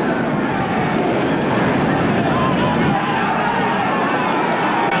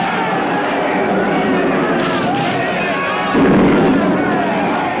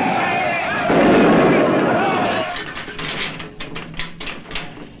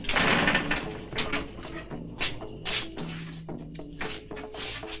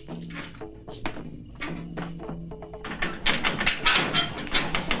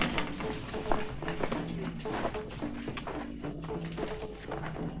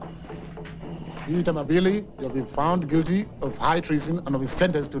 Peter Mabili, you have been found guilty of high treason and will be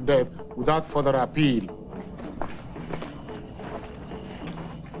sentenced to death without further appeal.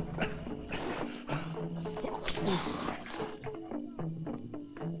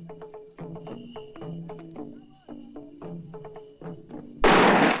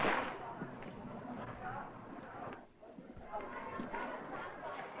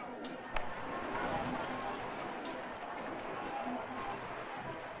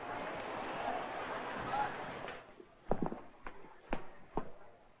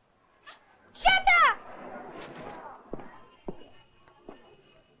 Shatter!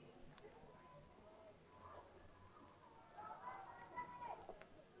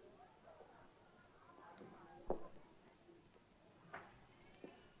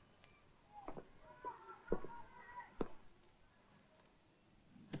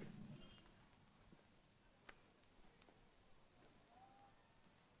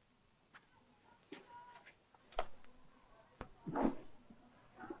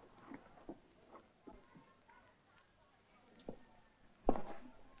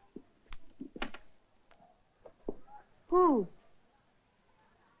 Who?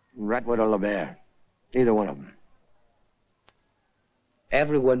 Ratwood or LeBear. Either one of them.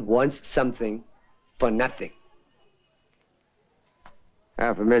 Everyone wants something for nothing.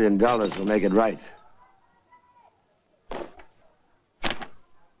 $500,000 will make it right.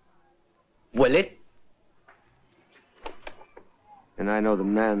 Will it? And I know the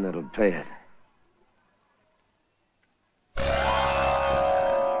man that'll pay it.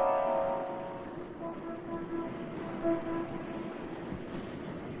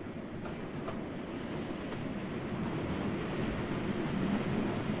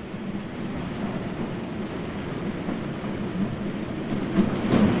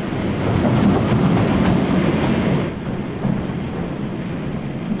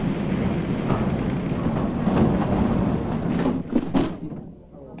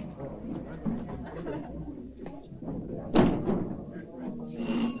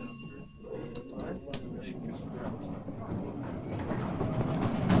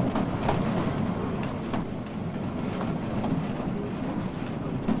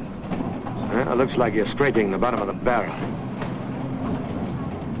 Well, looks like you're scraping the bottom of the barrel.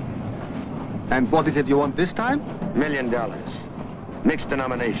 And what is it you want this time? $1 million. Mixed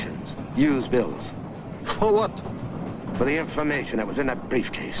denominations. Used bills. For what? For the information that was in that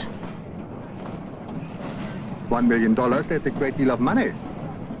briefcase. $1 million, that's a great deal of money.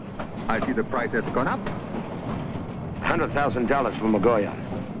 I see the price has gone up. $100,000 for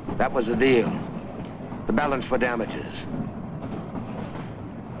Magoya. That was the deal. The balance for damages.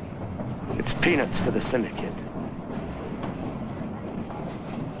 It's peanuts to the syndicate.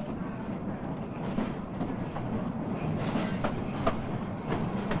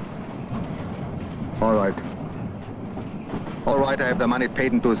 All right. All right, I have the money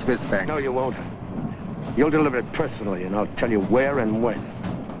paid into a Swiss bank. No, you won't. You'll deliver it personally, and I'll tell you where and when.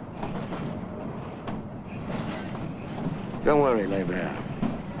 Don't worry,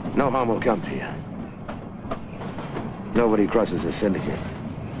 LeBear. No harm will come to you. Nobody crosses the syndicate.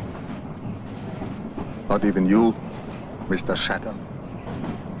 Not even you, Mr. Shatter?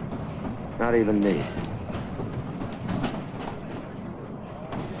 Not even me.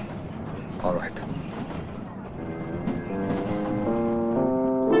 All right.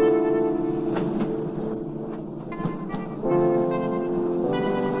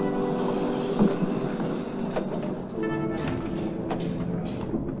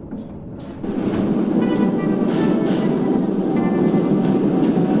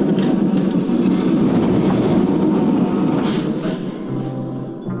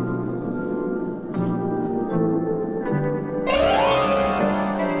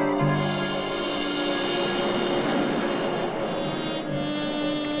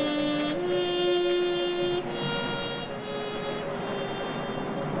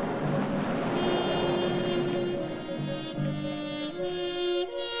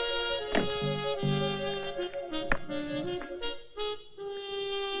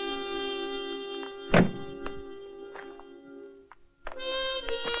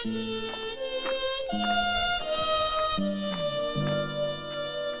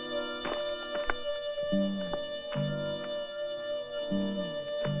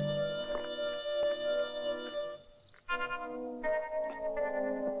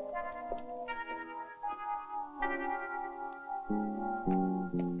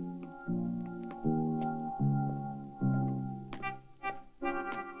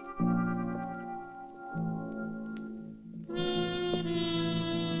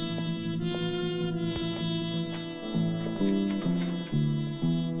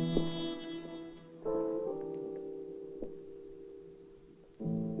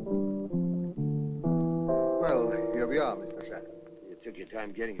 Well, here we are, Mr. Shatter. You took your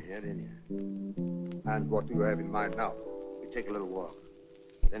time getting here, didn't you? And what do you have in mind now? We take a little walk.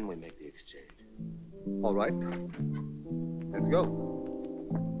 Then we make the exchange. All right. Let's go.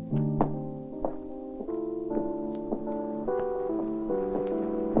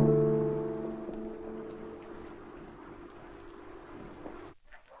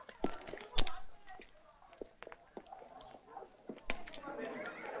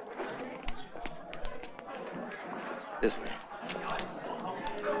 This way.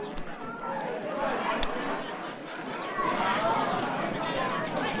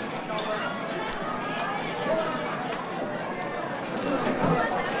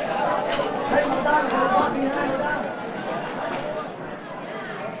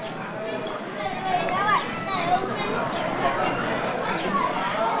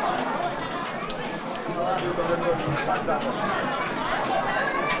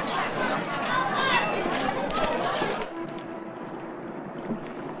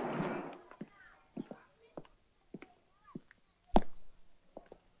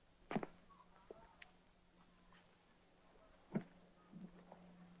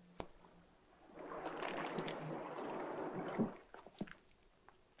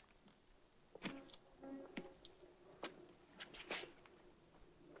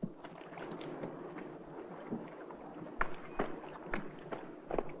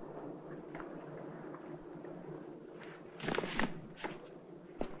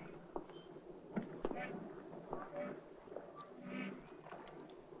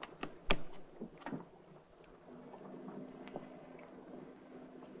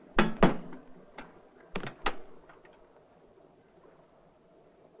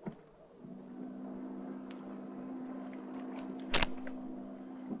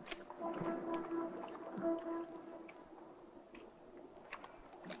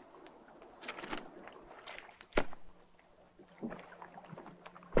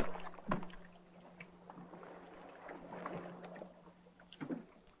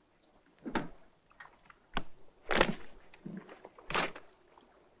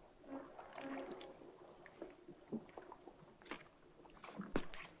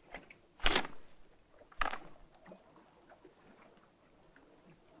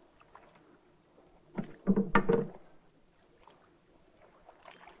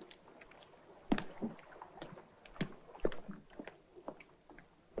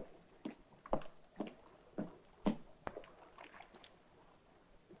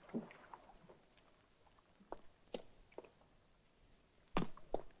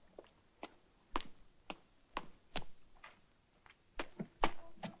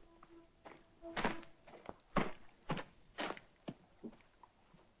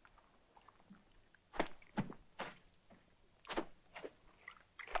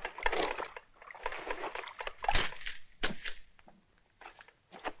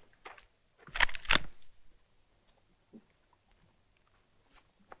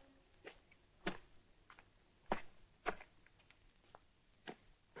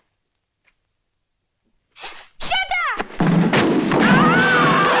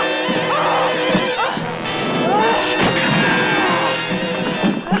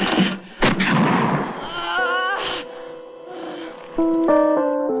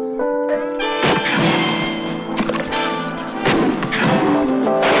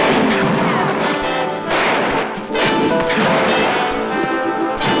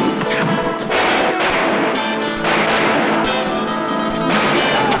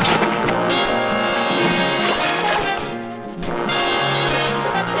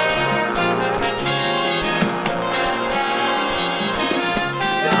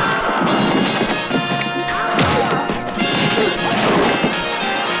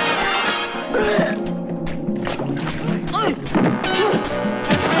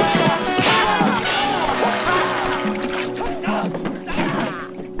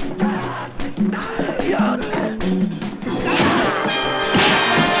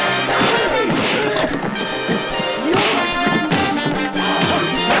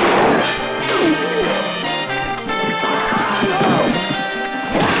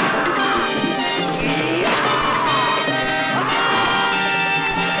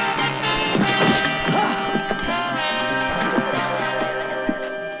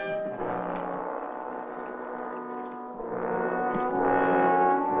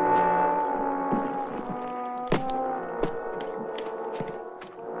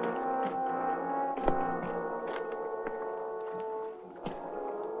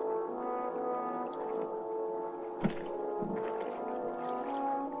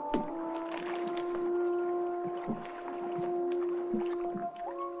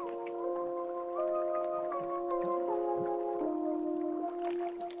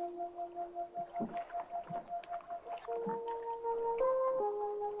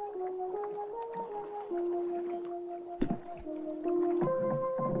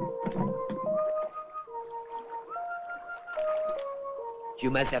 You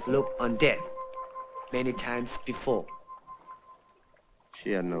must have looked on death many times before.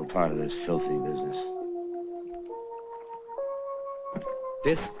 She had no part of this filthy business.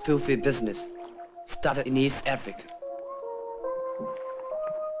 This filthy business started in East Africa.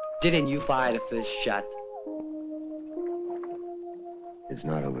 Didn't you fire the first shot? It's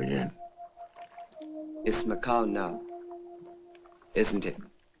not over yet. It's Macau now, isn't it?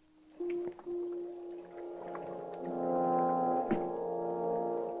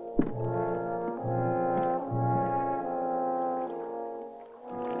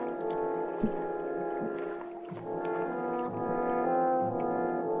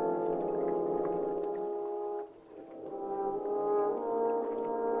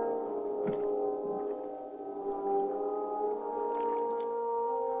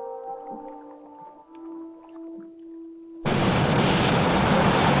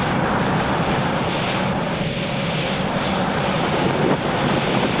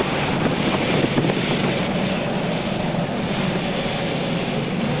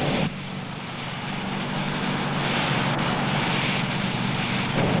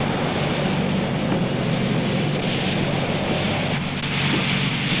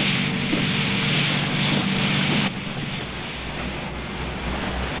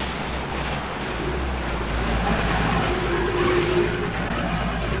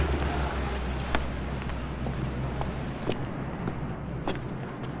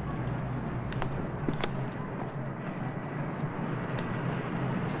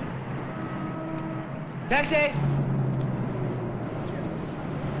 Taxi!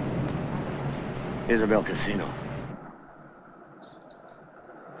 Isabel Casino.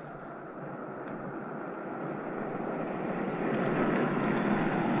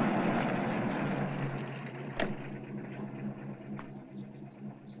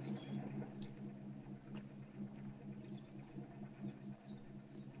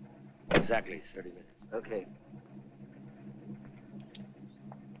 Exactly 30 minutes. Okay.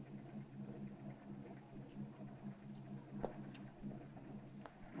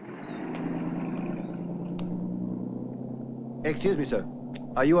 Excuse me, sir.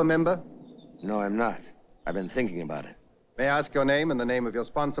 Are you a member? No, I'm not. I've been thinking about it. May I ask your name and the name of your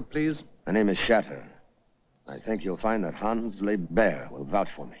sponsor, please? My name is Shatter. I think you'll find that Hans Leber will vouch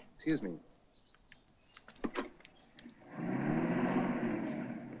for me. Excuse me.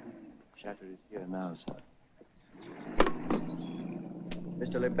 Shatter is here now, sir.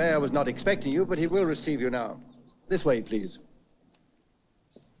 Mr. Leber was not expecting you, but he will receive you now. This way, please.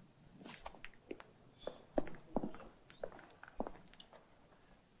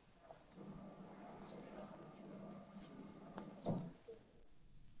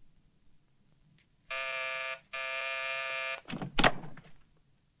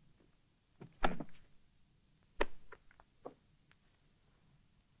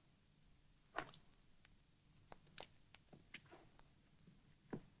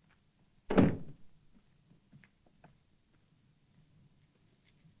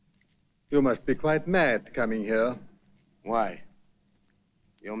 You must be quite mad coming here. Why?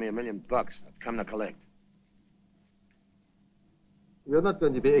 You owe me $1 million. I've come to collect. You're not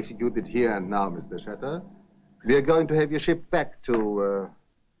going to be executed here and now, Mr. Shatter. We are going to have you shipped back to,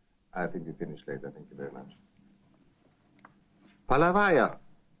 I think we finish later. Thank you very much. Palavaya.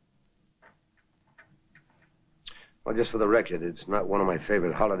 Well, just for the record, it's not one of my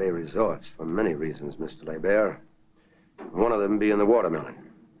favorite holiday resorts for many reasons, Mr. Leber. One of them being the watermelon.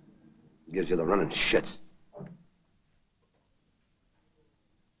 Gives you the running shits.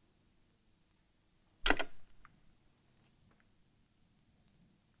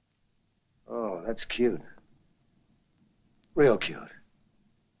 Oh, that's cute. Real cute.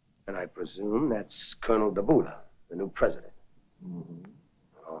 And I presume that's Colonel Dabula, the new president. Mm-hmm.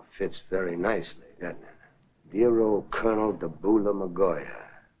 Oh, fits very nicely, doesn't it? Dear old Colonel Dabula Magoya,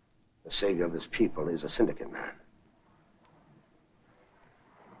 the savior of his people, is a syndicate man.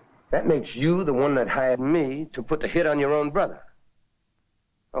 That makes you the one that hired me to put the hit on your own brother.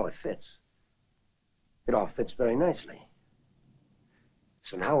 Oh, it fits. It all fits very nicely.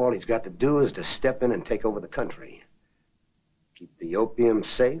 So now all he's got to do is to step in and take over the country. Keep the opium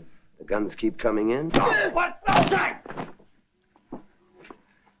safe, the guns keep coming in. What? No time!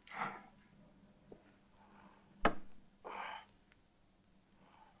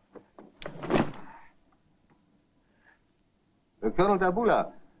 Colonel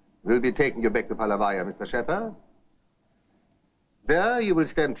Dabula will be taking you back to Palavaya, Mr. Shatter. There you will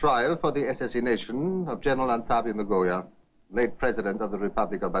stand trial for the assassination of General Ansabi Magoya, late president of the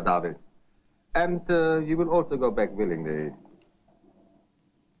Republic of Badawi. And you will also go back willingly.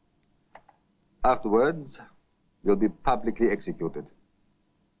 Afterwards, you'll be publicly executed.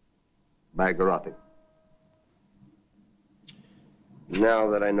 by garroting. Now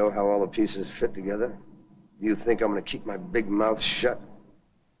that I know how all the pieces fit together, you think I'm going to keep my big mouth shut?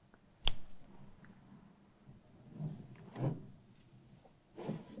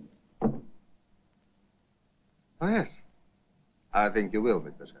 Oh, yes. I think you will,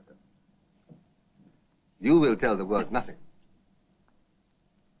 Mr. Shatter. You will tell the world nothing.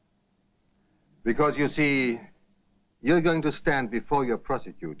 Because, you see, you're going to stand before your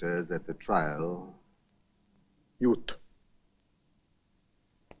prosecutors at the trial. Youth.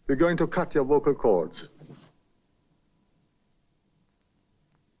 You're going to cut your vocal cords.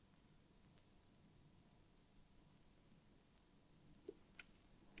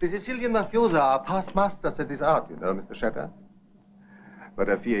 The Sicilian mafiosi are past masters at this art, you know, Mr. Shatter. But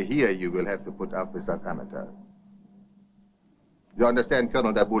I fear here you will have to put up with us amateurs. You understand,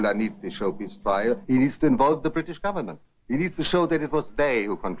 Colonel Dabula needs to show peace trial. He needs to involve the British government. He needs to show that it was they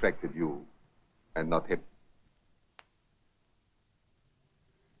who contracted you, and not him.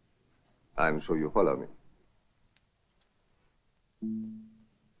 I'm sure you follow me.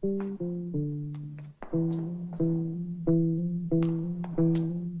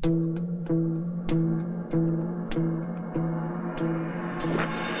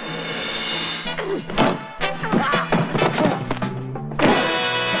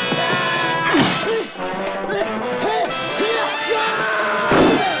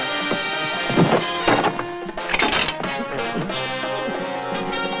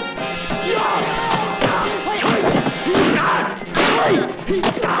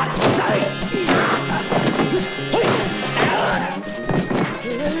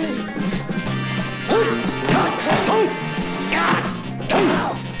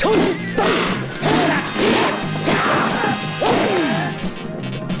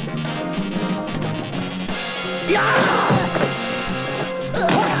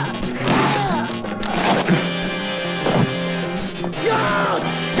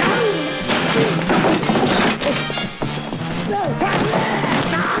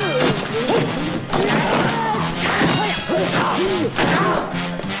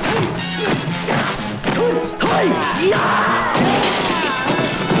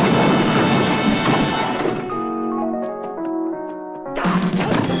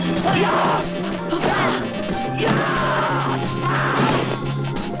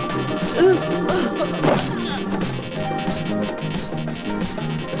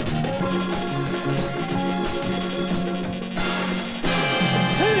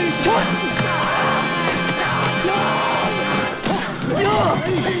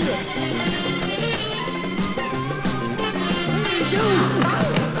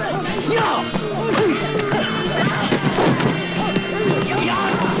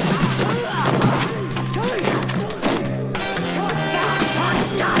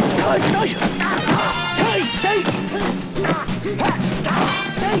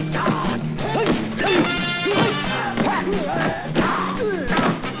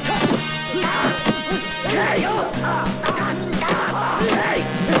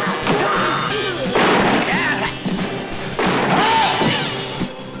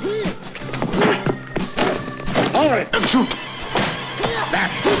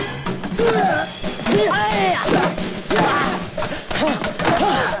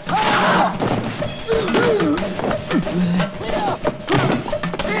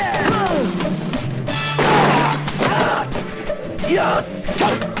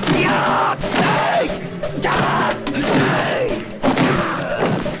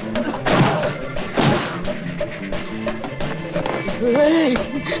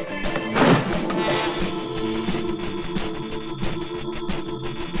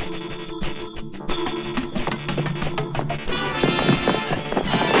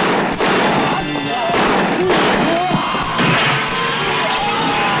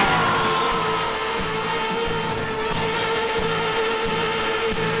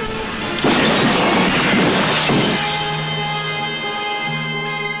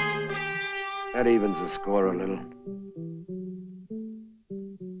 That evens the score a little.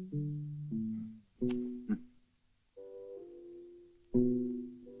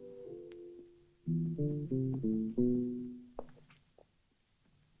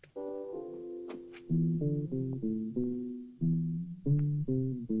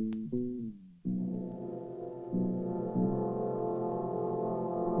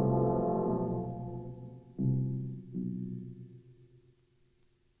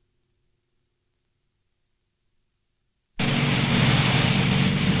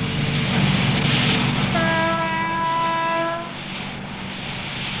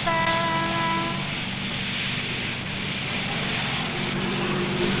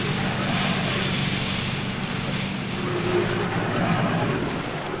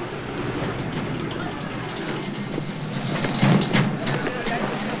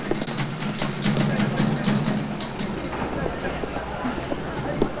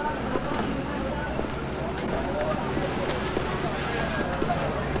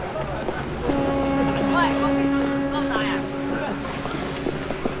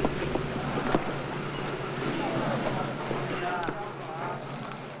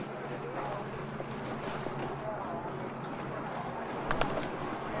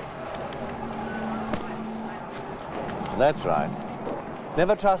 That's right.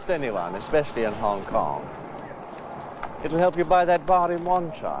 Never trust anyone, especially in Hong Kong. It'll help you buy that bar in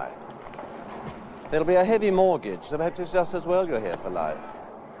Wan Chai. There'll be a heavy mortgage, so perhaps it's just as well you're here for life.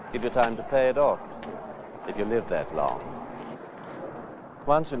 Give you time to pay it off, if you live that long.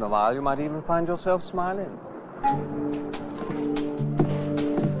 Once in a while, you might even find yourself smiling.